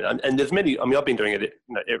its own. And there's many, I've been doing it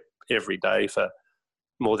every day for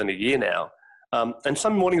more than a year now. And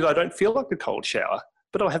some mornings I don't feel like a cold shower,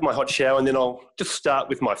 but I'll have my hot shower and then I'll just start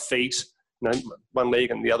with my feet, one leg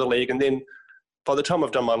and the other leg. And then by the time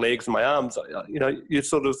I've done my legs and my arms, you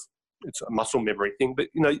sort of, it's a muscle memory thing, but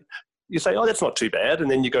you say, oh, that's not too bad. And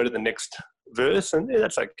then you go to the next verse and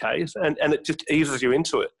that's okay. And it just eases you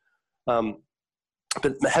into it.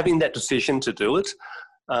 But having that decision to do it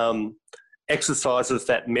exercises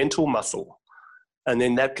that mental muscle. And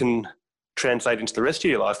then that can translate into the rest of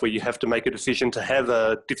your life where you have to make a decision to have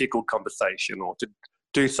a difficult conversation or to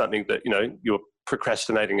do something that, you're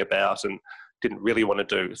procrastinating about and didn't really want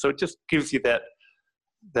to do. So it just gives you that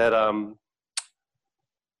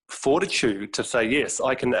fortitude to say, yes,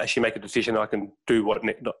 I can actually make a decision. I can do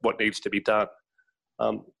what needs to be done.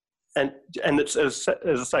 And it's, as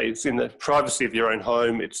I say, it's in the privacy of your own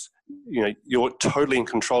home. It's, you're totally in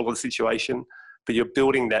control of the situation, but you're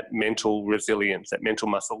building that mental resilience, that mental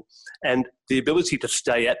muscle, and the ability to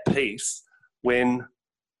stay at peace when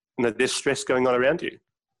there's stress going on around you.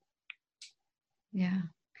 Yeah,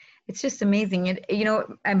 it's just amazing.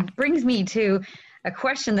 It brings me to a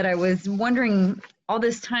question that I was wondering all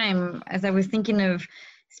this time as I was thinking of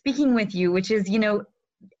speaking with you, which is,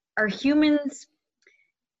 are humans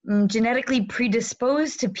genetically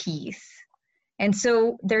predisposed to peace? And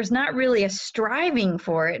so there's not really a striving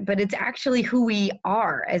for it, but it's actually who we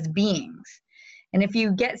are as beings. And if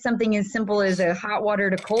you get something as simple as a hot water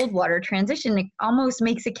to cold water transition, it almost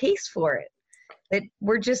makes a case for it, that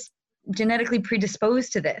we're just genetically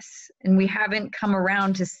predisposed to this and we haven't come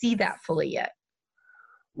around to see that fully yet.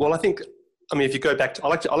 Well, if you go back to, I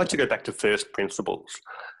like to go back to first principles.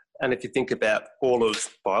 And if you think about all of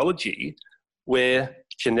biology, we're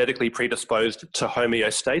genetically predisposed to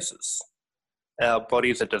homeostasis. Our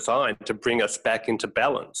bodies are designed to bring us back into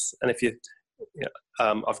balance. And if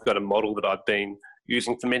I've got a model that I've been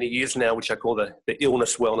using for many years now, which I call the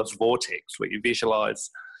illness wellness vortex, where you visualize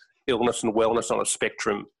illness and wellness on a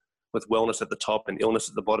spectrum, with wellness at the top and illness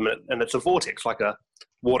at the bottom. And it's a vortex, like a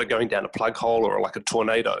water going down a plug hole or like a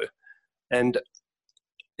tornado. And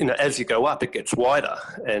as you go up, it gets wider,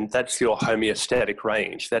 and that's your homeostatic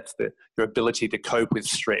range. That's your ability to cope with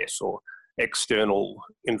stress or external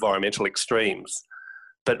environmental extremes.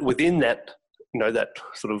 But within that, that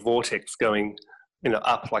sort of vortex going,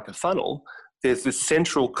 up like a funnel, there's this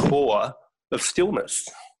central core of stillness.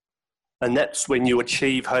 And that's when you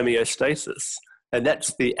achieve homeostasis. And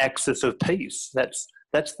that's the axis of peace. That's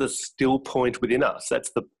the still point within us.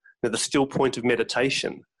 That's the still point of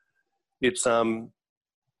meditation. It's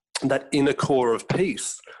that inner core of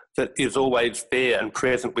peace that is always there and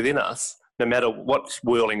present within us, no matter what's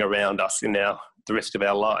whirling around us in the rest of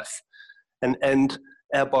our life. And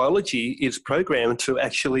our biology is programmed to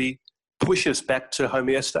actually push us back to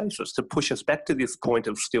homeostasis, to push us back to this point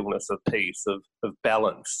of stillness, of peace, of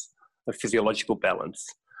balance, of physiological balance.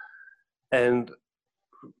 And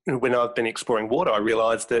when I've been exploring water, I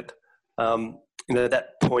realised that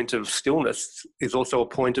that point of stillness is also a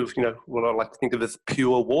point of what I like to think of as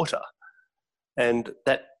pure water. And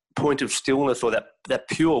that point of stillness, or that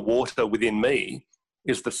pure water within me,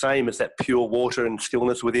 is the same as that pure water and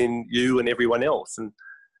stillness within you and everyone else. And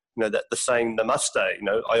that the saying, namaste,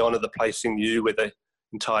 I honour the place in you where the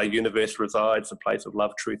entire universe resides, a place of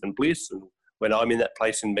love, truth and bliss. And when I'm in that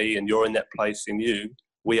place in me and you're in that place in you,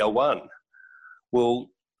 we are one. Well,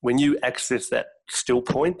 when you access that still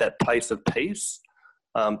point, that place of peace,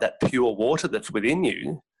 that pure water that's within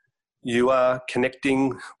you, you are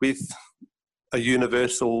connecting with a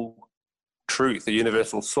universal truth, a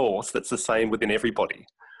universal source that's the same within everybody.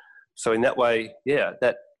 So in that way,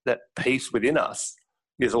 that peace within us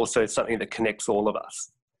is also something that connects all of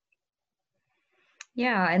us.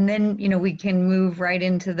 Yeah, and then, we can move right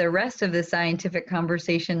into the rest of the scientific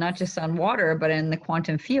conversation, not just on water, but in the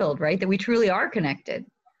quantum field, right? That we truly are connected.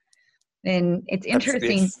 And it's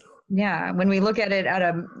interesting, when we look at it at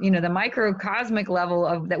the microcosmic level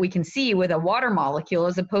of that we can see with a water molecule,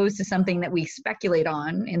 as opposed to something that we speculate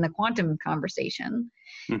on in the quantum conversation.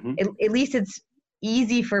 Mm-hmm. At least it's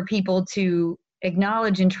easy for people to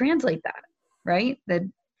acknowledge and translate that, right? That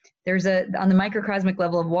there's on the microcosmic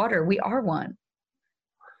level of water, we are one.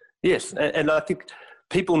 Yes, and I think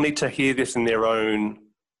people need to hear this in their own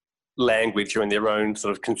language or in their own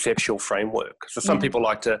sort of conceptual framework. So some people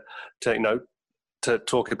like to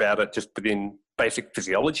talk about it just within basic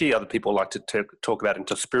physiology. Other people like to talk about it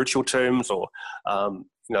into spiritual terms or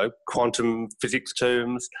quantum physics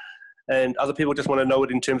terms, and other people just want to know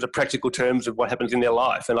it in terms of practical terms of what happens in their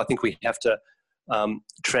life. And I think we have to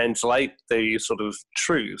translate these sort of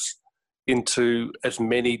truths into as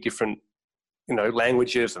many different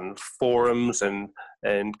languages and forums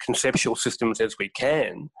and conceptual systems as we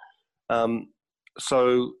can.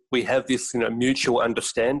 So we have this, mutual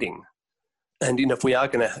understanding. And, if we are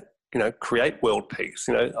going to, create world peace,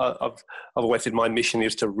 I've always said my mission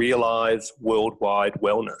is to realize worldwide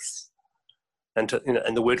wellness. And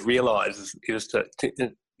and the word realize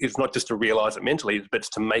is not just to realize it mentally, but it's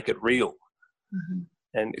to make it real. Mm-hmm.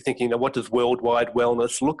 And thinking, what does worldwide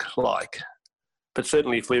wellness look like? But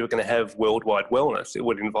certainly if we were going to have worldwide wellness, it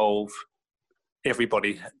would involve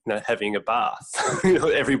everybody having a bath,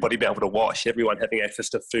 everybody being able to wash, everyone having access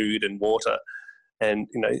to food and water, and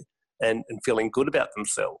and feeling good about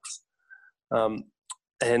themselves.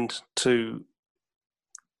 And to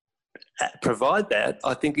provide that,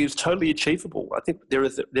 I think, is totally achievable. I think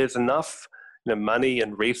there's enough money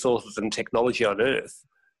and resources and technology on Earth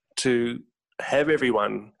to have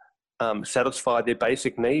everyone satisfy their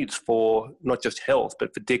basic needs for not just health,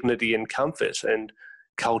 but for dignity and comfort and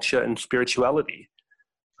culture and spirituality.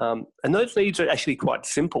 And those needs are actually quite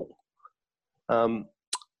simple.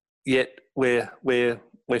 Yet we're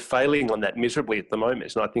failing on that miserably at the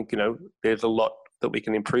moment. And I think, there's a lot that we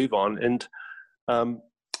can improve on. And,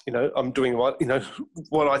 I'm doing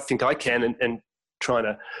what I think I can and trying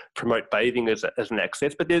to promote bathing as an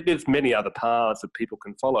access, but there's many other paths that people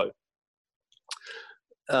can follow.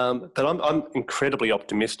 But I'm incredibly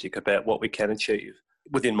optimistic about what we can achieve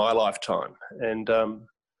within my lifetime. And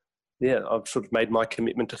I've sort of made my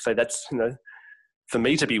commitment to say that's, for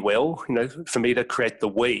me to be well, for me to create the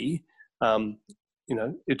we,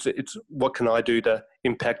 it's what can I do to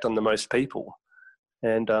impact on the most people?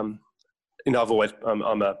 And, I've always, I'm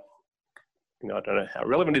a, I don't know how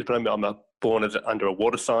relevant it is, but I'm born under a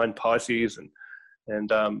water sign, Pisces,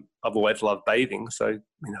 And I've always loved bathing. So,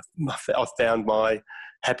 I've found my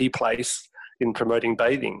happy place in promoting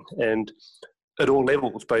bathing, and at all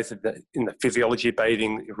levels, both in the physiology of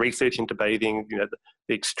bathing, research into bathing,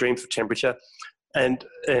 the extremes of temperature, and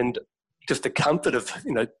just the comfort of,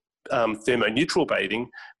 thermoneutral bathing,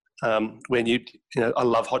 when I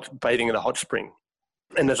love bathing in a hot spring.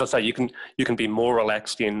 And as I say, you can be more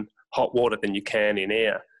relaxed in hot water than you can in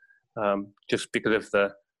air, just because of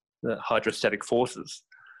the hydrostatic forces.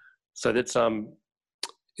 So that's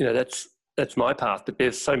that's my path. But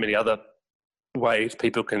there's so many other ways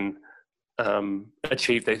people can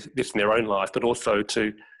achieve this in their own life, but also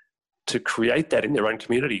to create that in their own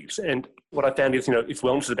communities. And what I found is, if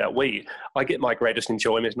wellness is about we, I get my greatest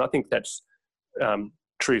enjoyment, and I think that's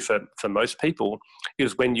true for most people,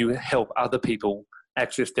 is when you help other people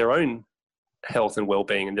access their own health and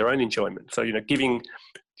well-being and their own enjoyment. So, giving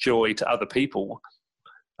joy to other people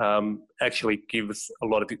actually gives a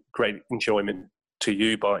lot of great enjoyment to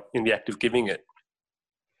you in the act of giving it.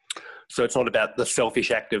 So it's not about the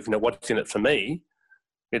selfish act of, what's in it for me.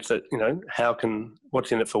 It's that,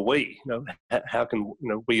 what's in it for we? How can,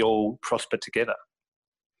 we all prosper together?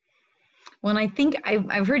 Well, and I think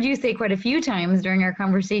I've heard you say quite a few times during our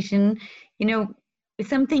conversation,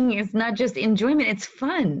 something is not just enjoyment, it's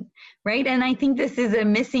fun, right? And I think this is a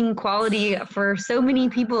missing quality for so many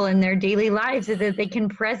people in their daily lives, is that they can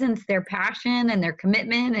presence their passion and their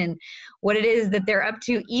commitment and what it is that they're up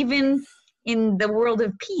to, even in the world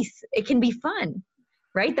of peace. It can be fun,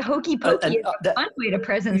 right? The hokey pokey is a fun way to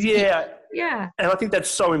presence peace. Yeah. And I think that's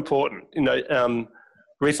so important.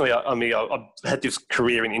 Recently, I've had this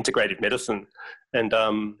career in integrative medicine, and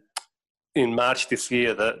in March this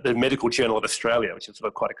year, the Medical Journal of Australia, which is sort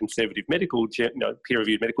of quite a conservative medical,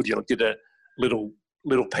 peer-reviewed medical journal, did a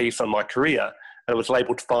little piece on my career, and it was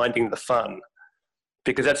labelled "Finding the Fun,"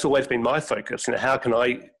 because that's always been my focus. How can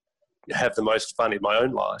I have the most fun in my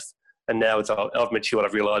own life? And now, as I've matured,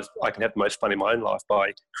 I've realised I can have the most fun in my own life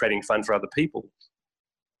by creating fun for other people.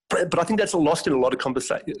 But I think that's lost in a lot of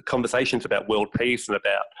conversations about world peace and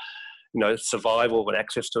about survival and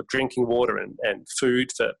access to drinking water and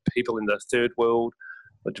food for people in the third world,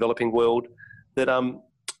 the developing world. That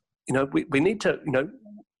we need to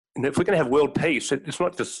if we're going to have world peace, it's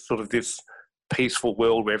not just sort of this peaceful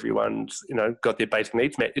world where everyone's got their basic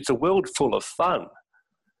needs met. It's a world full of fun,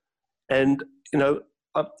 and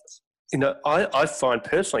I find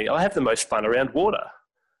personally I have the most fun around water.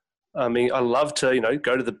 I mean, I love to,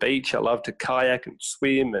 go to the beach. I love to kayak and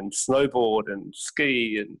swim and snowboard and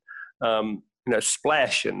ski and,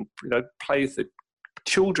 splash and, play with the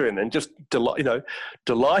children and just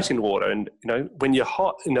delight in water. And, when you're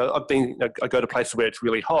hot, I go to places where it's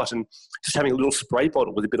really hot, and just having a little spray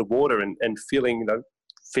bottle with a bit of water and feeling,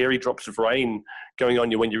 fairy drops of rain going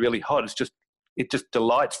on you when you're really hot. It just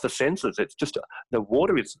delights the senses. It's just the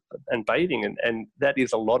water and bathing, and that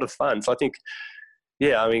is a lot of fun. So I think,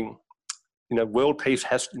 world peace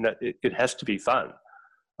it has to be fun,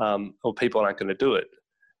 or people aren't going to do it.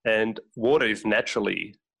 And water is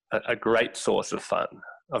naturally a great source of fun.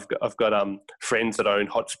 I've got friends that own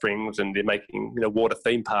hot springs, and they're making water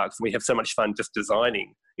theme parks. And we have so much fun just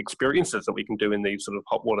designing experiences that we can do in these sort of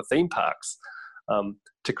hot water theme parks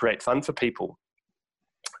to create fun for people.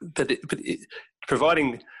 But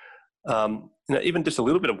providing even just a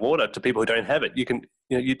little bit of water to people who don't have it,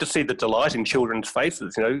 you just see the delight in children's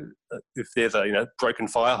faces. If there's a broken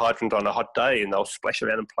fire hydrant on a hot day, and they'll splash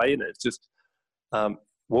around and play in it. It's just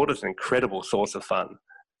water's an incredible source of fun.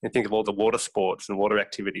 And think of all the water sports and water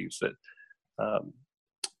activities that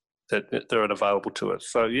are available to us.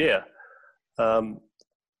 So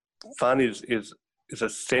fun is a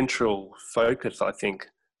central focus, I think,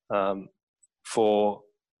 for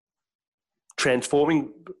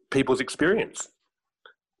transforming people's experience.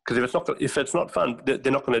 Because if it's not fun,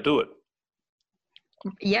 they're not going to do it.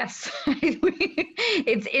 Yes.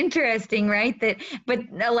 It's interesting, right? But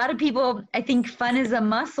a lot of people, I think fun is a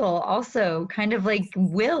muscle also, kind of like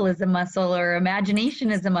will is a muscle or imagination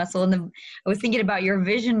is a muscle. And I was thinking about your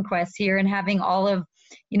vision quest here and having all of,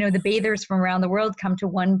 the bathers from around the world come to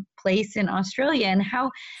one place in Australia, and how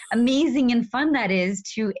amazing and fun that is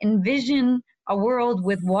to envision a world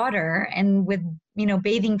with water and with,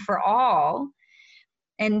 bathing for all,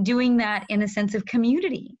 and doing that in a sense of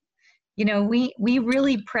community. We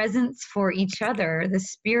really presence for each other the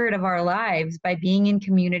spirit of our lives by being in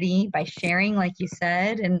community, by sharing, like you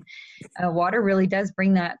said, and water really does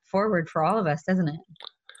bring that forward for all of us, doesn't it?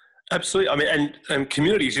 Absolutely. I mean, and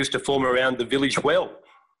communities used to form around the village well.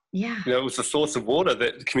 Yeah. It was a source of water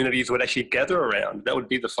that the communities would actually gather around. That would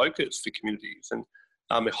be the focus for communities. And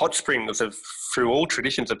hot springs through all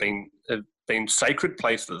traditions have been been sacred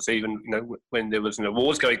places. Even, when there was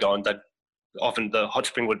wars going on, that often the hot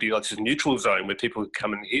spring would be like this neutral zone where people would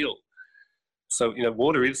come and heal. So,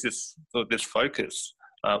 water is this focus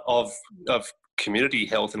of community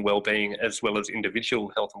health and well-being, as well as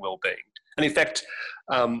individual health and well-being. And in fact,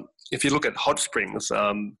 if you look at hot springs,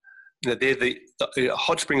 they're the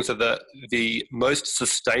hot springs are the most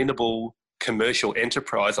sustainable commercial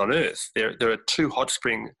enterprise on earth. There are 2 hot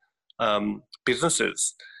spring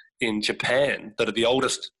businesses in Japan that are the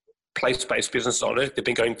oldest place-based businesses on earth. They've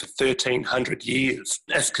been going for 1,300 years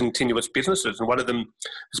as continuous businesses, and one of them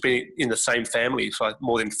has been in the same family for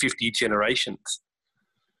more than 50 generations.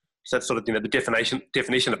 So that's sort of the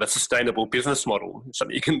definition of a sustainable business model.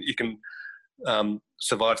 Something you can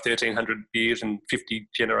survive 1,300 years and 50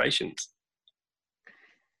 generations.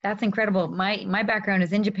 That's incredible. My background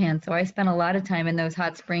is in Japan, so I spent a lot of time in those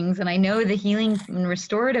hot springs, and I know the healing and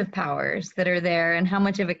restorative powers that are there and how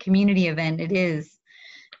much of a community event it is.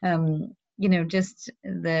 Just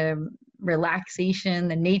the relaxation,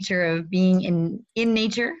 the nature of being in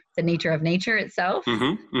nature, the nature of nature itself,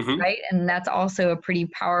 right? And that's also a pretty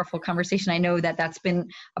powerful conversation. I know that that's been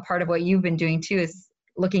a part of what you've been doing too, is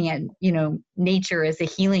looking at, nature as a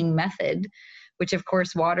healing method, which of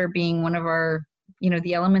course, water being one of our,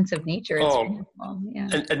 the elements of nature. Yeah.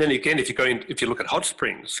 And then again, if you look at hot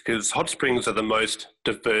springs, because hot springs are the most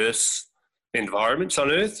diverse environments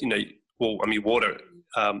on earth, water,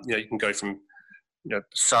 you can go from,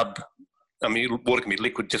 water can be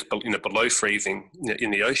liquid just below freezing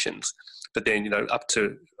in the oceans, but then, up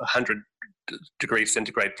to 100 degrees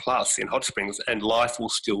centigrade plus in hot springs, and life will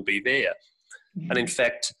still be there. Mm-hmm. And in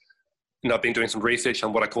fact, I've been doing some research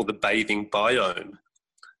on what I call the bathing biome,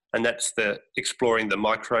 and that's exploring the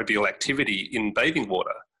microbial activity in bathing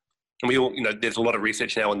water. And we all, there's a lot of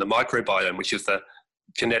research now on the microbiome, which is the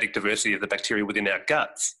genetic diversity of the bacteria within our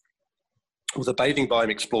guts. Well, the bathing biome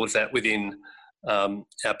explores that within our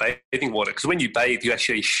bathing water, because when you bathe, you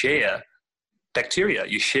actually share bacteria.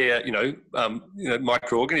 You share,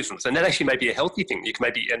 microorganisms, and that actually may be a healthy thing. You can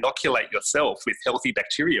maybe inoculate yourself with healthy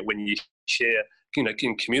bacteria when you share,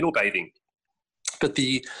 in communal bathing. But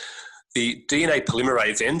the DNA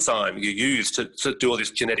polymerase enzyme you use to do all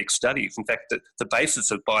these genetic studies, in fact, the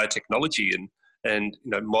basis of biotechnology and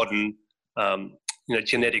modern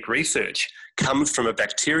genetic research comes from a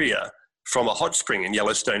bacteria from a hot spring in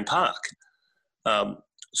Yellowstone Park.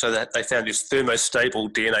 So that they found this thermostable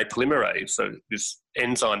DNA polymerase, so this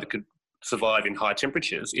enzyme that could survive in high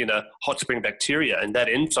temperatures in a hot spring bacteria, and that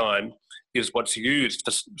enzyme is what's used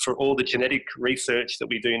for all the genetic research that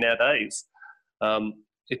we do nowadays.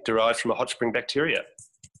 It derives from a hot spring bacteria.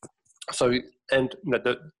 So,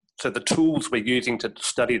 the tools we're using to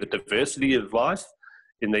study the diversity of life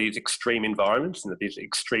in these extreme environments and these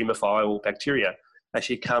extremophile bacteria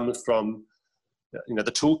actually comes from,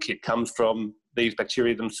 the toolkit comes from these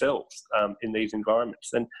bacteria themselves in these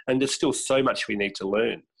environments. And there's still so much we need to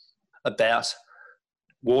learn about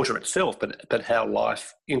water itself, but how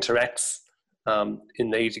life interacts in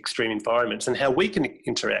these extreme environments, and how we can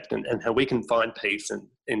interact and how we can find peace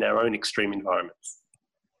in our own extreme environments.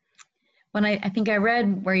 When I think I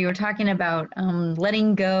read where you were talking about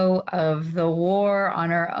letting go of the war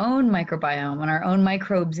on our own microbiome, on our own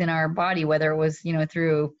microbes in our body, whether it was,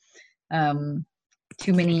 through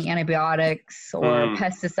too many antibiotics or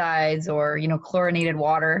pesticides or, chlorinated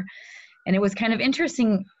water. And it was kind of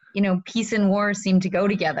interesting, peace and war seem to go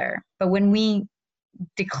together. But when we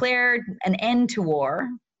declared an end to war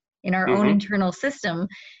in our own internal system,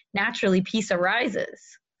 naturally peace arises.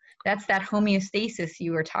 That's that homeostasis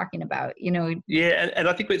you were talking about, Yeah, and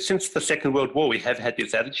I think that since the Second World War, we have had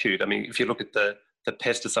this attitude. I mean, if you look at the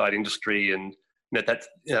pesticide industry and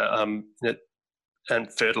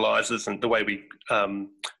and fertilizers and the way we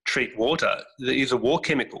treat water, these are war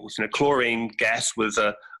chemicals. Chlorine gas was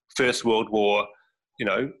a First World War,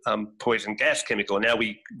 poison gas chemical. And now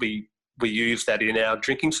we use that in our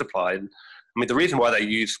drinking supply. And, the reason why they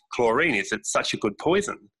use chlorine is it's such a good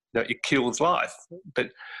poison. It kills life.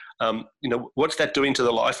 But what's that doing to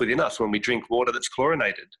the life within us when we drink water that's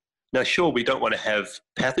chlorinated? Now, sure, we don't want to have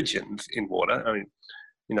pathogens in water.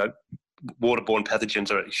 Waterborne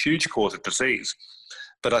pathogens are a huge cause of disease.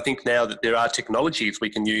 But I think now that there are technologies we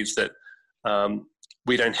can use that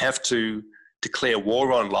we don't have to declare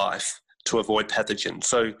war on life to avoid pathogens.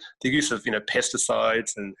 So the use of,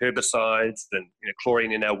 pesticides and herbicides and,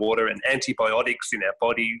 chlorine in our water and antibiotics in our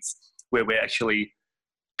bodies, where we're actually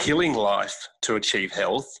killing life to achieve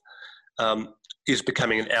health, is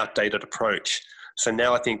becoming an outdated approach. So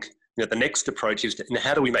now I think the next approach is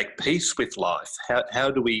how do we make peace with life?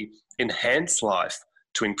 How do we enhance life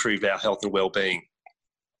to improve our health and well-being?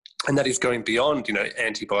 And that is going beyond,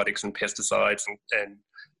 antibiotics and pesticides and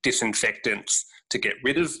disinfectants to get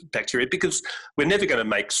rid of bacteria, because we're never going to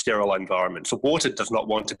make sterile environments. The water does not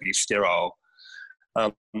want to be sterile.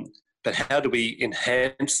 But how do we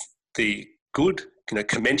enhance the good,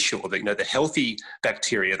 commensal, the healthy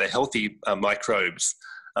bacteria, the healthy microbes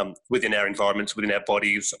within our environments, within our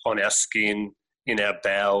bodies, on our skin, in our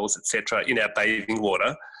bowels, etc., in our bathing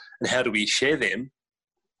water, and how do we share them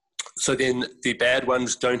so then the bad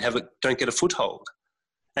ones don't get a foothold?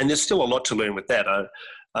 And there's still a lot to learn with that.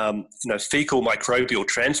 Fecal microbial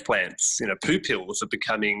transplants, poo pills are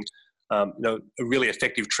becoming a really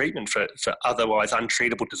effective treatment for otherwise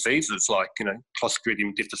untreatable diseases like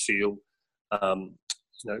Clostridium difficile,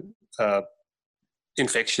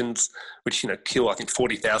 infections which kill, I think,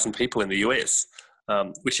 40,000 people in the US,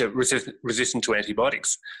 which are resistant to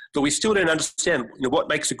antibiotics. But we still don't understand what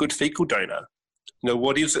makes a good fecal donor.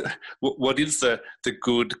 What is the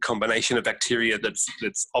good combination of bacteria that's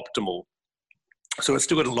optimal? So we've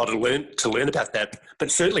still got a lot to learn about that.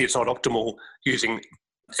 But certainly it's not optimal using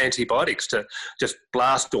antibiotics to just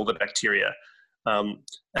blast all the bacteria.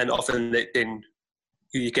 And often then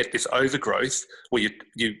you get this overgrowth where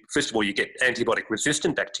you first of all, you get antibiotic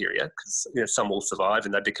resistant bacteria, because some will survive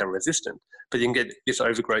and they become resistant. But you can get this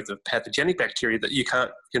overgrowth of pathogenic bacteria that you can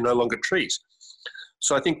no longer treat.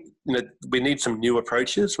 So I think we need some new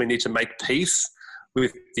approaches. We need to make peace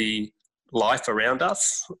with the life around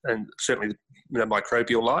us, and certainly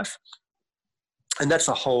microbial life. And that's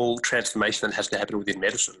a whole transformation that has to happen within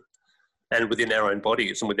medicine and within our own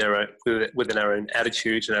bodies and within our own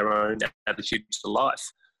attitudes and our own attitudes to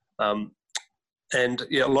life. And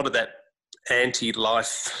a lot of that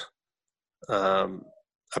anti-life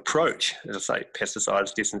approach, as I say,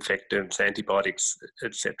 pesticides, disinfectants, antibiotics,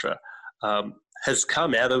 etc., has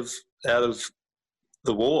come out of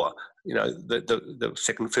the war.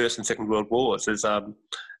 The First and Second World Wars. There's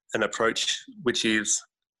an approach which is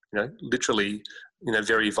literally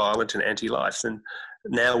very violent and anti-life. And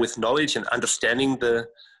now with knowledge and understanding the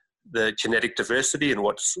genetic diversity and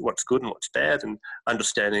what's good and what's bad, and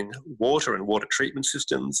understanding water and water treatment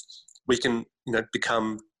systems, we can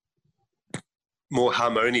become more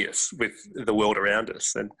harmonious with the world around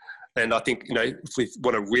us. And I think if we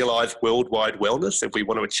want to realise worldwide wellness, if we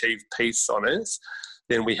want to achieve peace on Earth,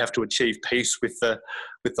 then we have to achieve peace with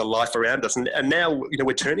the life around us. And now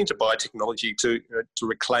we're turning to biotechnology to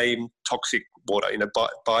reclaim toxic water.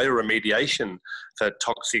 Bioremediation for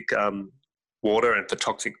toxic water and for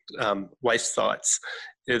toxic waste sites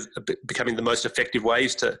is becoming the most effective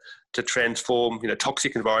ways to transform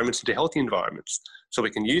toxic environments into healthy environments. So we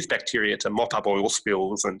can use bacteria to mop up oil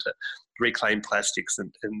spills and to reclaim plastics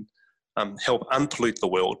and help unpollute the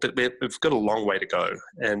world. But we've got a long way to go.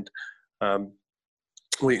 And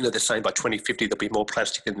they're saying by 2050 there'll be more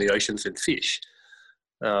plastic in the oceans than fish.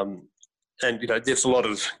 And there's a lot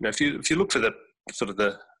of if you look for the sort of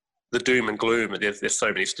the doom and gloom, there's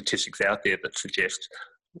so many statistics out there that suggest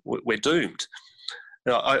we're doomed.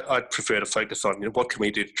 I prefer to focus on what can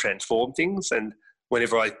we do to transform things. And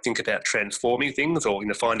whenever I think about transforming things or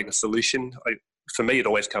finding a solution, for me it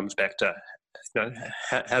always comes back to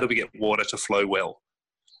how do we get water to flow well,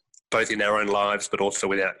 both in our own lives, but also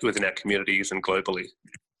within our communities and globally.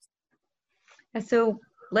 So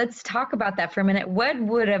let's talk about that for a minute. What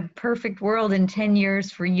would a perfect world in 10 years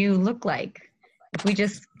for you look like? If we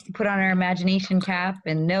just put on our imagination cap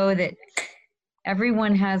and know that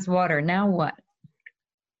everyone has water, now what?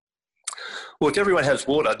 Well, if everyone has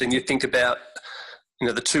water, then you think about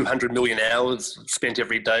the 200 million hours spent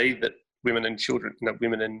every day that women and children,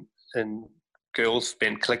 women and girls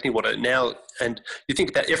spend collecting water now, and you think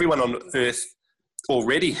about everyone on Earth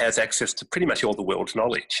already has access to pretty much all the world's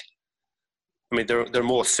knowledge. I mean, there are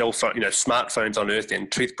more smartphones on Earth than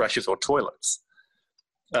toothbrushes or toilets,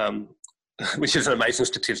 which is an amazing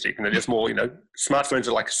statistic. There's more. Smartphones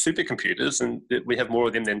are like supercomputers, and we have more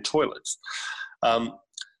of them than toilets.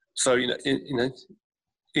 So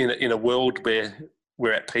in a world where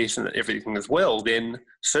we're at peace and everything is well, then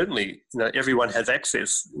certainly everyone has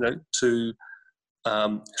access to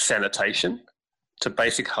sanitation, to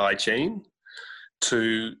basic hygiene,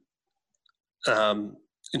 to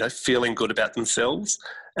feeling good about themselves.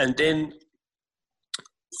 And then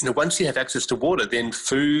once you have access to water, then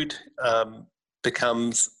food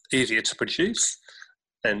becomes easier to produce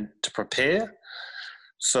and to prepare.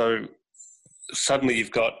 So suddenly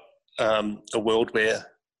you've got a world where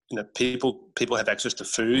people have access to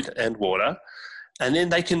food and water, and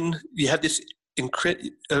then you have this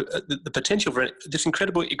the potential for this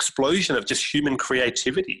incredible explosion of just human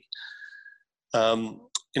creativity.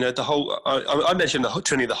 the whole, I imagine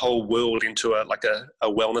turning the whole world into a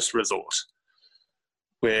wellness resort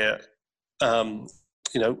where,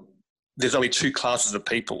 there's only two classes of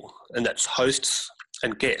people, and that's hosts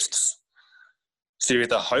and guests. So you're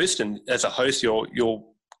the host, and as a host, your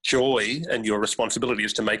joy and your responsibility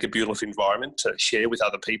is to make a beautiful environment to share with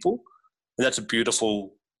other people. And that's a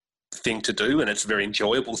beautiful thing to do, and it's a very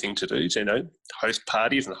enjoyable thing to do, to, host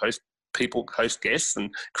parties and host people, host guests,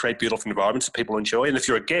 and create beautiful environments that people enjoy. And if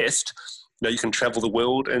you're a guest, you can travel the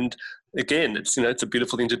world, and again, it's it's a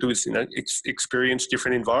beautiful thing to do, is experience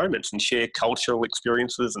different environments and share cultural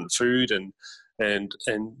experiences and food and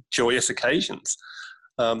joyous occasions.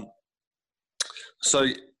 So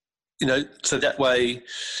that way,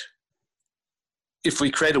 if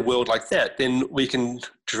we create a world like that, then we can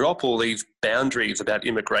drop all these boundaries about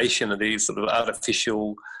immigration and these sort of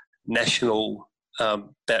artificial national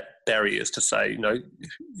barriers to say,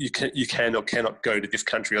 you can or cannot go to this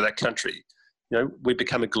country or that country. We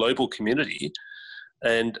become a global community,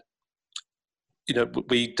 and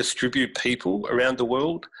we distribute people around the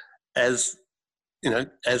world as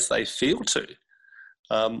they feel to,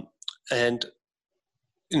 and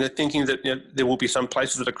thinking that there will be some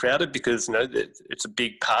places that are crowded because it's a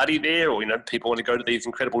big party there, or people want to go to these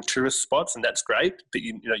incredible tourist spots, and that's great. But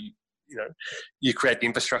you create the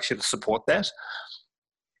infrastructure to support that.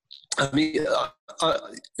 I mean,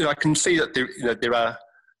 I can see that there are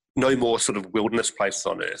no more sort of wilderness places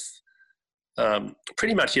on Earth.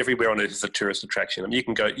 Pretty much everywhere on Earth is a tourist attraction. I mean,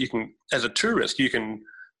 you can as a tourist, you can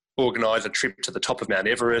organise a trip to the top of Mount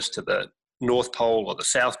Everest, to the North Pole or the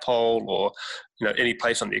South Pole, or any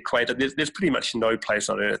place on the equator. There's pretty much no place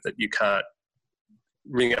on Earth that you can't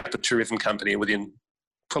ring up a tourism company and within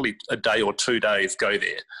probably a day or 2 days go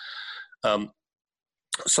there.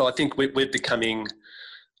 So I think we're becoming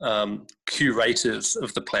curators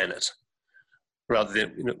of the planet rather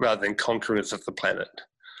than conquerors of the planet.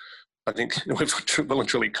 I think we've well and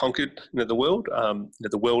truly conquered the world.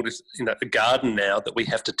 The world is a garden now that we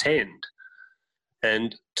have to tend.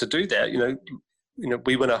 And to do that,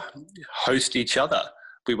 we want to host each other.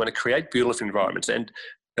 We want to create beautiful environments. And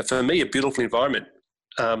for me, a beautiful environment,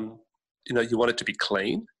 you want it to be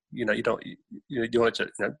clean. You don't want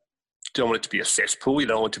it to, don't want it to be a cesspool. You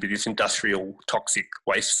don't want it to be this industrial toxic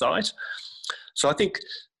waste site. So I think,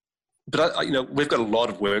 but we've got a lot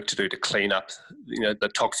of work to do to clean up,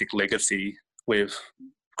 the toxic legacy we've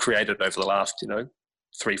created over the last,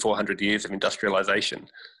 300-400 years of industrialization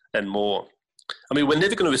and more. I mean, we're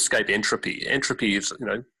never going to escape entropy. Entropy is,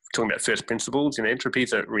 talking about first principles, entropy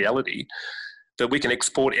is a reality, that we can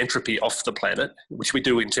export entropy off the planet, which we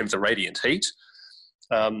do in terms of radiant heat,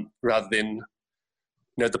 rather than,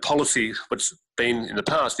 the policy, what's been in the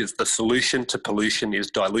past is the solution to pollution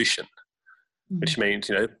is dilution, which means,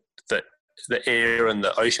 that the air and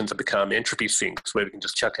the oceans have become entropy sinks where we can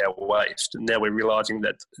just chuck our waste. And now we're realising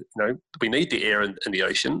that, we need the air and the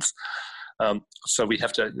oceans. So we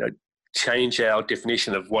have to, change our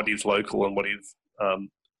definition of what is local and what is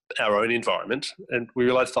our own environment. And we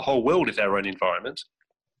realise the whole world is our own environment,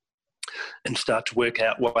 and start to work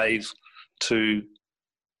out ways to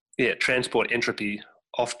transport entropy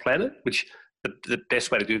off planet, which the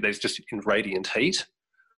best way to do that is just in radiant heat,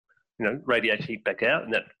 radiate heat back out,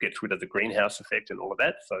 and that gets rid of the greenhouse effect and all of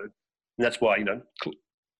that. So and that's why,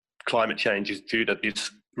 climate change is due to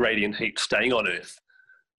this radiant heat staying on Earth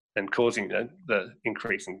and causing the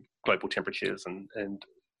increase in global temperatures and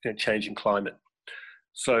changing climate.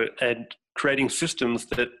 So, and creating systems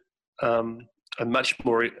that are much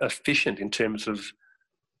more efficient in terms of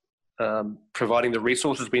providing the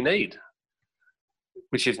resources we need,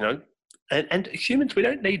 which is, and humans, we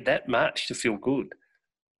don't need that much to feel good.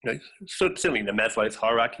 Certainly in the Maslow's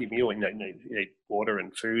hierarchy, we all need water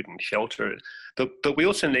and food and shelter, but we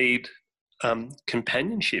also need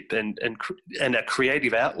companionship and a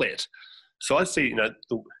creative outlet. So I see, I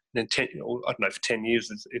don't know if 10 years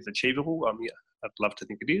is achievable. I'd love to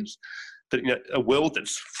think it is, but a world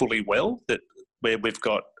that's fully well, where we've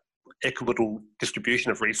got equitable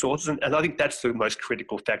distribution of resources, and I think that's the most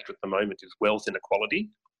critical factor at the moment is wealth inequality.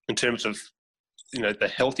 In terms of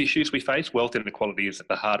the health issues we face, wealth inequality is at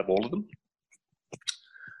the heart of all of them.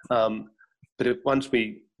 But once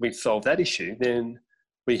we solve that issue, then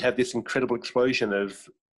we have this incredible explosion of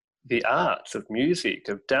the arts, of music,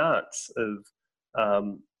 of dance, of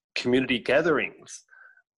community gatherings,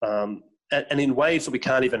 and in ways that we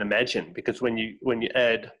can't even imagine. Because when you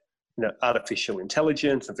add artificial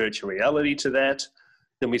intelligence and virtual reality to that,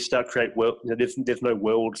 then we start create there's no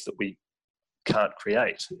worlds that we can't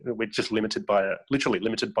create. We're just literally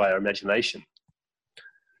limited by our imagination.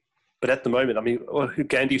 But at the moment,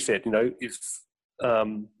 Gandhi said, if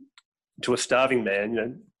to a starving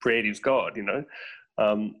man, bread is God,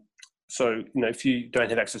 So, if you don't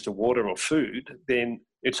have access to water or food, then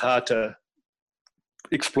it's hard to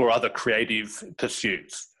explore other creative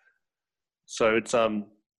pursuits. So it's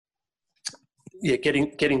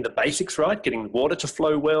getting the basics right, getting water to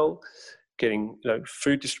flow well, getting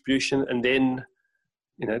food distribution, and then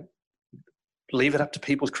leave it up to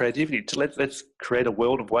people's creativity to let's create a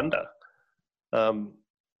world of wonder. I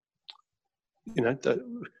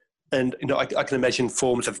can imagine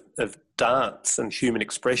forms of dance and human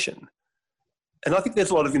expression. And I think there's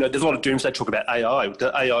a lot of doomsday talk about AI.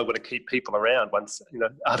 The AI want to keep people around once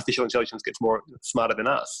artificial intelligence gets more smarter than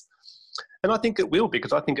us. And I think it will,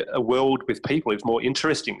 because I think a world with people is more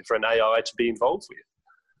interesting for an AI to be involved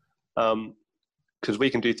with. Because we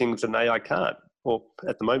can do things that an AI can't, or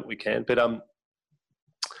at the moment we can. But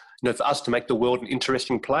for us to make the world an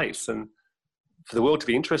interesting place, and for the world to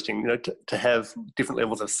be interesting, to have different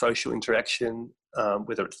levels of social interaction,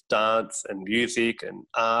 whether it's dance and music and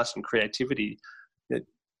art and creativity,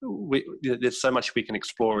 there's so much we can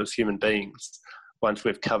explore as human beings once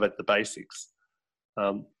we've covered the basics.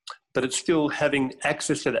 But it's still having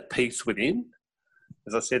access to that peace within,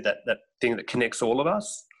 as I said, that thing that connects all of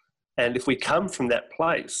us. And if we come from that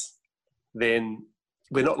place, then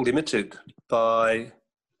we're not limited by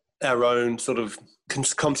our own sort of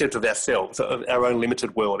concept of ourselves, of our own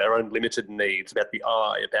limited world, our own limited needs, about the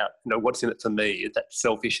I, about what's in it for me, that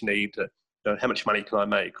selfish need to how much money can I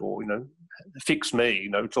make, or fix me.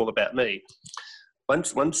 It's all about me.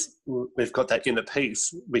 Once we've got that inner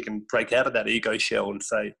peace, we can break out of that ego shell and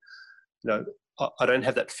say, I don't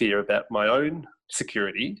have that fear about my own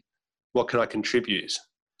security. What can I contribute?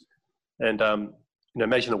 And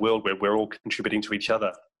imagine a world where we're all contributing to each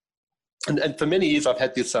other. And for many years, I've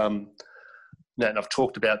had this, and I've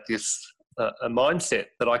talked about this, a mindset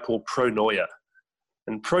that I call pronoia.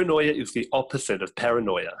 And pronoia is the opposite of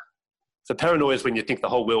paranoia. So paranoia is when you think the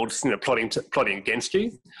whole world's plotting against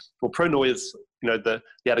you. Well, pronoia is the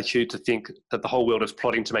attitude to think that the whole world is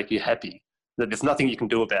plotting to make you happy, that there's nothing you can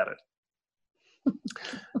do about it.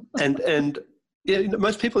 and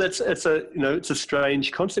most people, it's a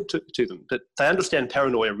strange concept to them, but they understand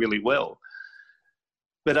paranoia really well.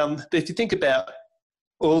 But if you think about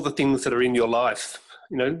all the things that are in your life,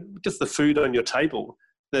 just the food on your table,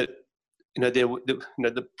 that they've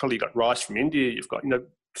probably got rice from India, you've got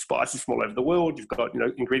spices from all over the world, you've got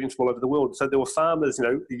ingredients from all over the world. So there were farmers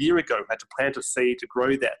a year ago who had to plant a seed to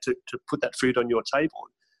grow that, to put that food on your table.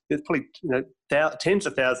 There's probably tens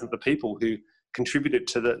of thousands of people who contributed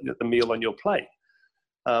to the meal on your plate.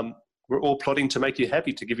 We're all plotting to make you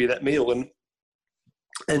happy, to give you that meal.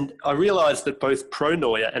 And I realised that both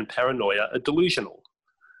pronoia and paranoia are delusional,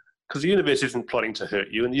 because the universe isn't plotting to hurt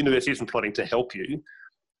you, and the universe isn't plotting to help you.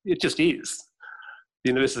 It just is.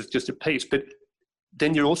 The universe is just at peace. But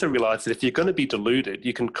then you also realise that if you're going to be deluded,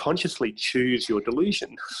 you can consciously choose your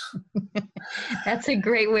delusion. That's a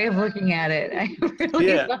great way of looking at it. I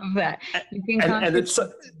really love that. You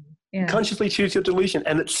can consciously choose your delusion.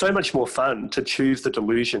 And it's so much more fun to choose the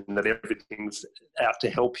delusion that everything's out to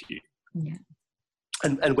help you. Yeah.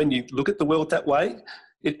 And when you look at the world that way,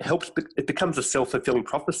 it becomes a self-fulfilling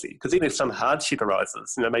prophecy. Because even if some hardship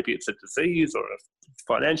arises, maybe it's a disease or a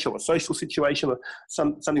financial or social situation or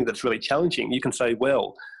something that's really challenging, you can say,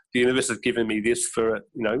 well, the universe has given me this for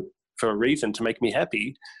a reason, to make me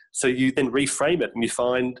happy. So you then reframe it and you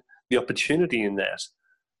find the opportunity in that,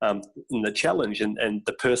 in the challenge and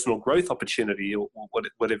the personal growth opportunity or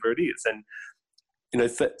whatever it is. And,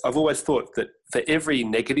 I've always thought that for every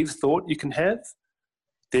negative thought you can have,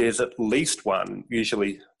 there's at least one,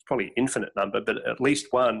 usually probably infinite number, but at least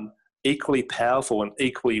one equally powerful and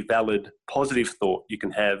equally valid positive thought you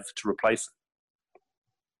can have to replace it.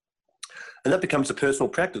 And that becomes a personal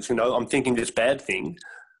practice. I'm thinking this bad thing.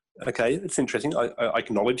 Okay, it's interesting. I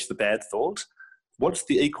acknowledge the bad thought. What's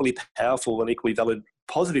the equally powerful and equally valid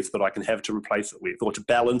positive that I can have to replace it with, or to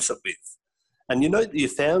balance it with? And you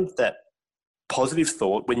found that positive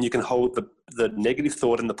thought, when you can hold the negative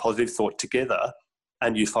thought and the positive thought together,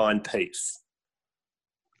 and you find peace.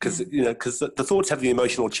 Because the thoughts have the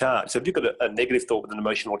emotional charge. So if you've got a negative thought with an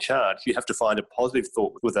emotional charge, you have to find a positive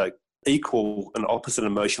thought with an equal and opposite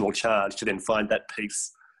emotional charge to then find that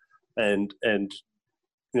peace, and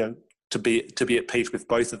to be at peace with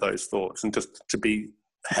both of those thoughts, and just to be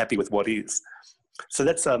happy with what is. So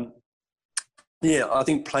that's I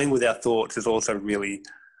think playing with our thoughts is also really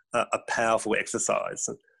a powerful exercise.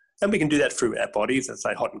 And we can do that through our bodies, let's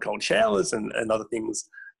say hot and cold showers and other things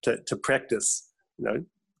to practice,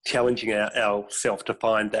 challenging ourself to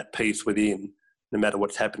find that peace within, no matter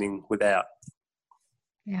what's happening without.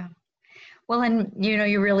 Yeah. Well, and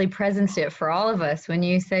you really presenced it for all of us when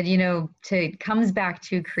you said, it comes back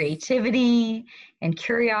to creativity and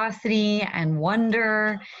curiosity and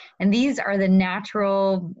wonder. And these are the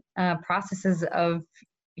natural processes of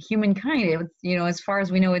humankind. As far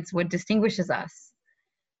as we know, it's what distinguishes us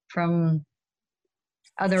from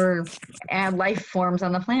other life forms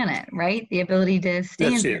on the planet, right? The ability to stay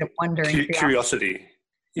in state of wonder and curiosity.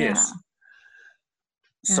 Yes.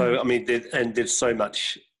 Yeah. So, I mean, there's so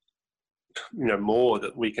much, more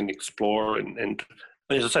that we can explore. And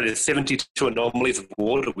as I say, there's 72 anomalies of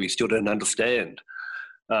water we still don't understand.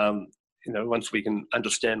 Once we can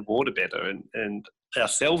understand water better and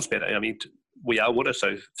ourselves better, I mean, we are water.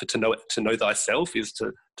 So to know thyself is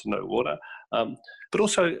to know water. But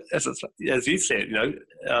also, as you said,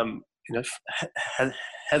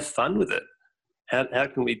 have fun with it. How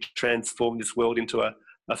can we transform this world into a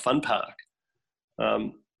fun park?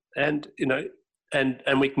 And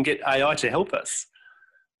we can get AI to help us.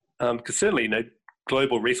 Because certainly,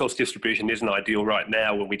 global resource distribution isn't ideal right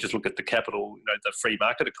now when we just look at the capital, the free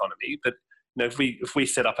market economy. But if we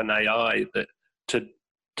set up an AI to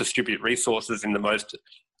distribute resources in the most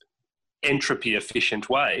entropy efficient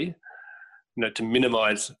way, to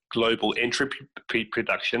minimize global entropy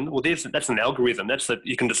production, well, that's an algorithm.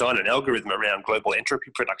 You can design an algorithm around global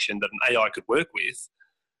entropy production that an AI could work with,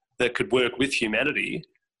 that could work with humanity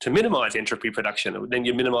to minimize entropy production. And then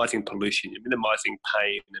you're minimizing pollution, you're minimizing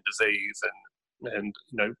pain and disease and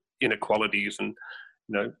inequalities, and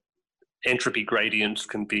entropy gradients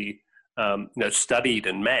can be studied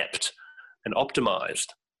and mapped and optimized.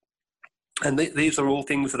 And these are all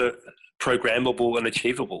things that are programmable and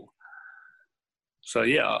achievable. So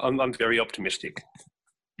yeah, I'm very optimistic.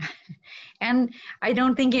 And I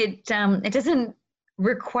don't think it doesn't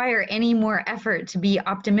require any more effort to be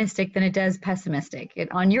optimistic than it does pessimistic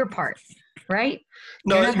on your part, right?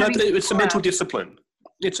 No, it's a mental discipline.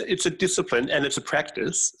 It's a discipline and it's a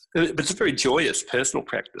practice, but it's a very joyous personal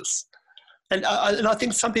practice. And I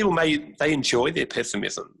think some people they enjoy their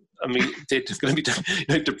pessimism. I mean, they're just going to be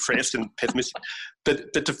depressed and pessimistic,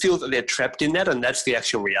 but to feel that they're trapped in that, and that's the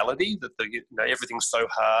actual reality, that everything's so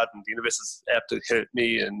hard and the universe is out to hurt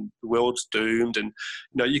me and the world's doomed, and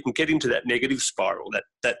you can get into that negative spiral,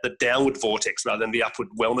 that the downward vortex rather than the upward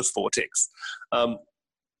wellness vortex.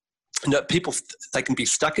 People, they can be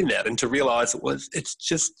stuck in that, and to realise it's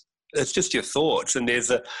just your thoughts, and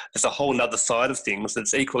there's a whole nother side of things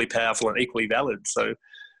that's equally powerful and equally valid. So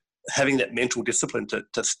having that mental discipline to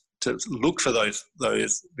look for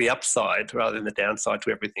the upside rather than the downside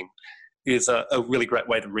to everything is a really great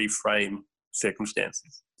way to reframe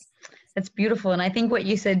circumstances. That's beautiful. And I think what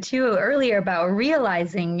you said too earlier about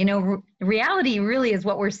realizing, reality really is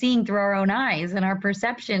what we're seeing through our own eyes, and our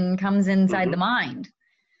perception comes inside the mind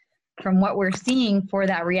from what we're seeing for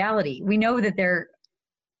that reality. We know that there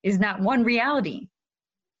is not one reality.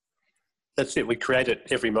 That's it. We create it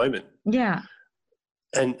every moment. Yeah.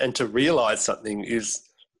 And to realize something is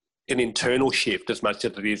an internal shift as much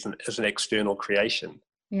as it is as an external creation.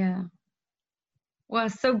 Yeah. Well,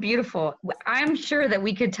 so beautiful. I'm sure that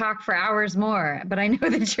we could talk for hours more, but I know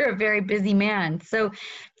that you're a very busy man. So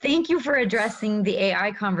thank you for addressing the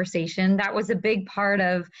AI conversation. That was a big part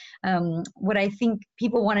of what I think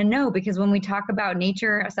people want to know, because when we talk about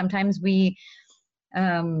nature, sometimes we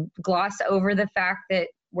gloss over the fact that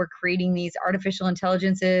we're creating these artificial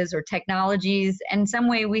intelligences or technologies. And in some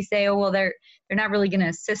way we say, oh, well, they're not really going to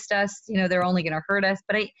assist us. They're only going to hurt us.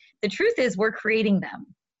 But the truth is we're creating them,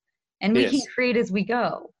 and we can create as we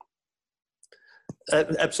go.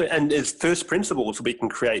 Absolutely. And as first principles we can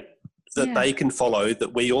create that they can follow,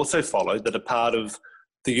 that we also follow, that are part of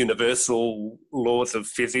the universal laws of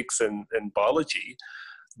physics and biology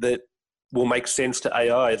that will make sense to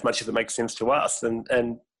AI as much as it makes sense to us, and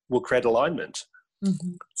will create alignment.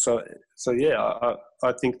 Mm-hmm. So yeah,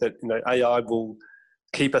 I think that AI will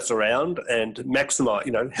keep us around and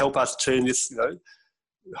maximize, help us turn this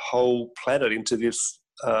whole planet into this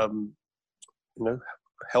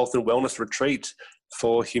health and wellness retreat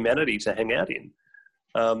for humanity to hang out in.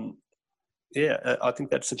 I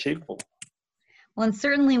think that's achievable. Well, and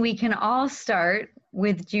certainly we can all start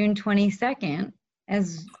with June 22nd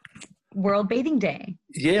as World Bathing Day.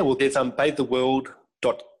 Yeah, well, there's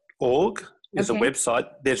bathetheworld.org. There's a website.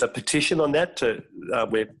 There's a petition on that.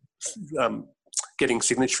 We're getting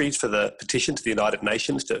signatories for the petition to the United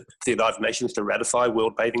Nations to ratify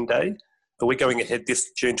World Bathing Day. But we're going ahead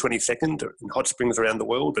this June 22nd in hot springs around the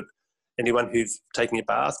world. But anyone who's taking a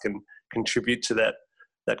bath can contribute to that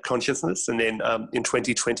consciousness. And then in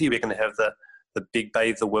 2020, we're going to have the big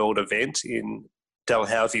Bathe the World event in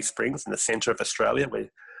Dalhousie Springs in the centre of Australia. We're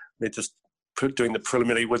just doing the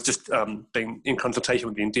preliminary was just being in consultation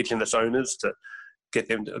with the Indigenous owners to get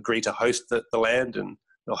them to agree to host the land and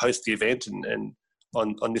host the event and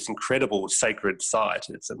on this incredible sacred site.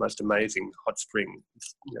 It's the most amazing hot spring,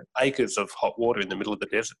 acres of hot water in the middle of the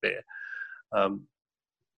desert there.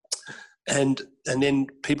 And then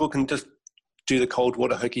people can just do the cold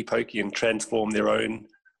water hokey pokey and transform their own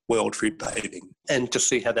world through bathing and just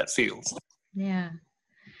see how that feels. Yeah.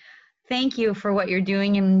 Thank you for what you're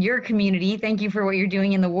doing in your community. Thank you for what you're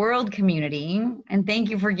doing in the world community. And thank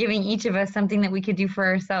you for giving each of us something that we could do for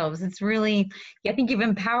ourselves. It's really, I think you've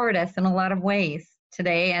empowered us in a lot of ways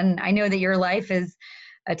today. And I know that your life is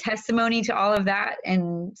a testimony to all of that.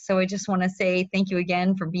 And so I just want to say thank you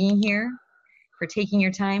again for being here, for taking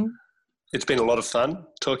your time. It's been a lot of fun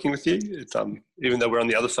talking with you. It's even though we're on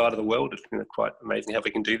the other side of the world, it's been quite amazing how we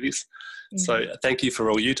can do this. Yeah. So thank you for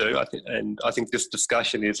all you do. I think this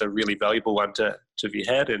discussion is a really valuable one to be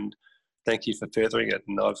had, and thank you for furthering it.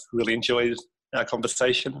 And I've really enjoyed our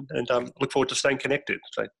conversation, and look forward to staying connected.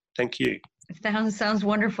 So thank you. Sounds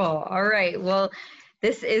wonderful. All right. Well,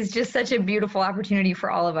 this is just such a beautiful opportunity for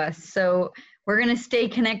all of us. So we're going to stay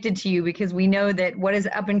connected to you because we know that what is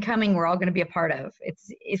up and coming, we're all going to be a part of.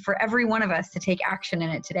 It's for every one of us to take action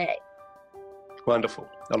in it today. Wonderful.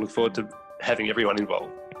 I look forward to having everyone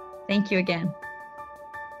involved. Thank you again.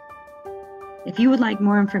 If you would like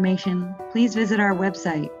more information, please visit our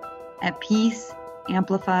website at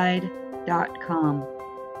peaceamplified.com.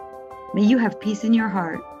 May you have peace in your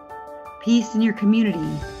heart, peace in your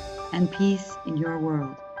community, and peace in your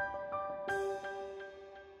world.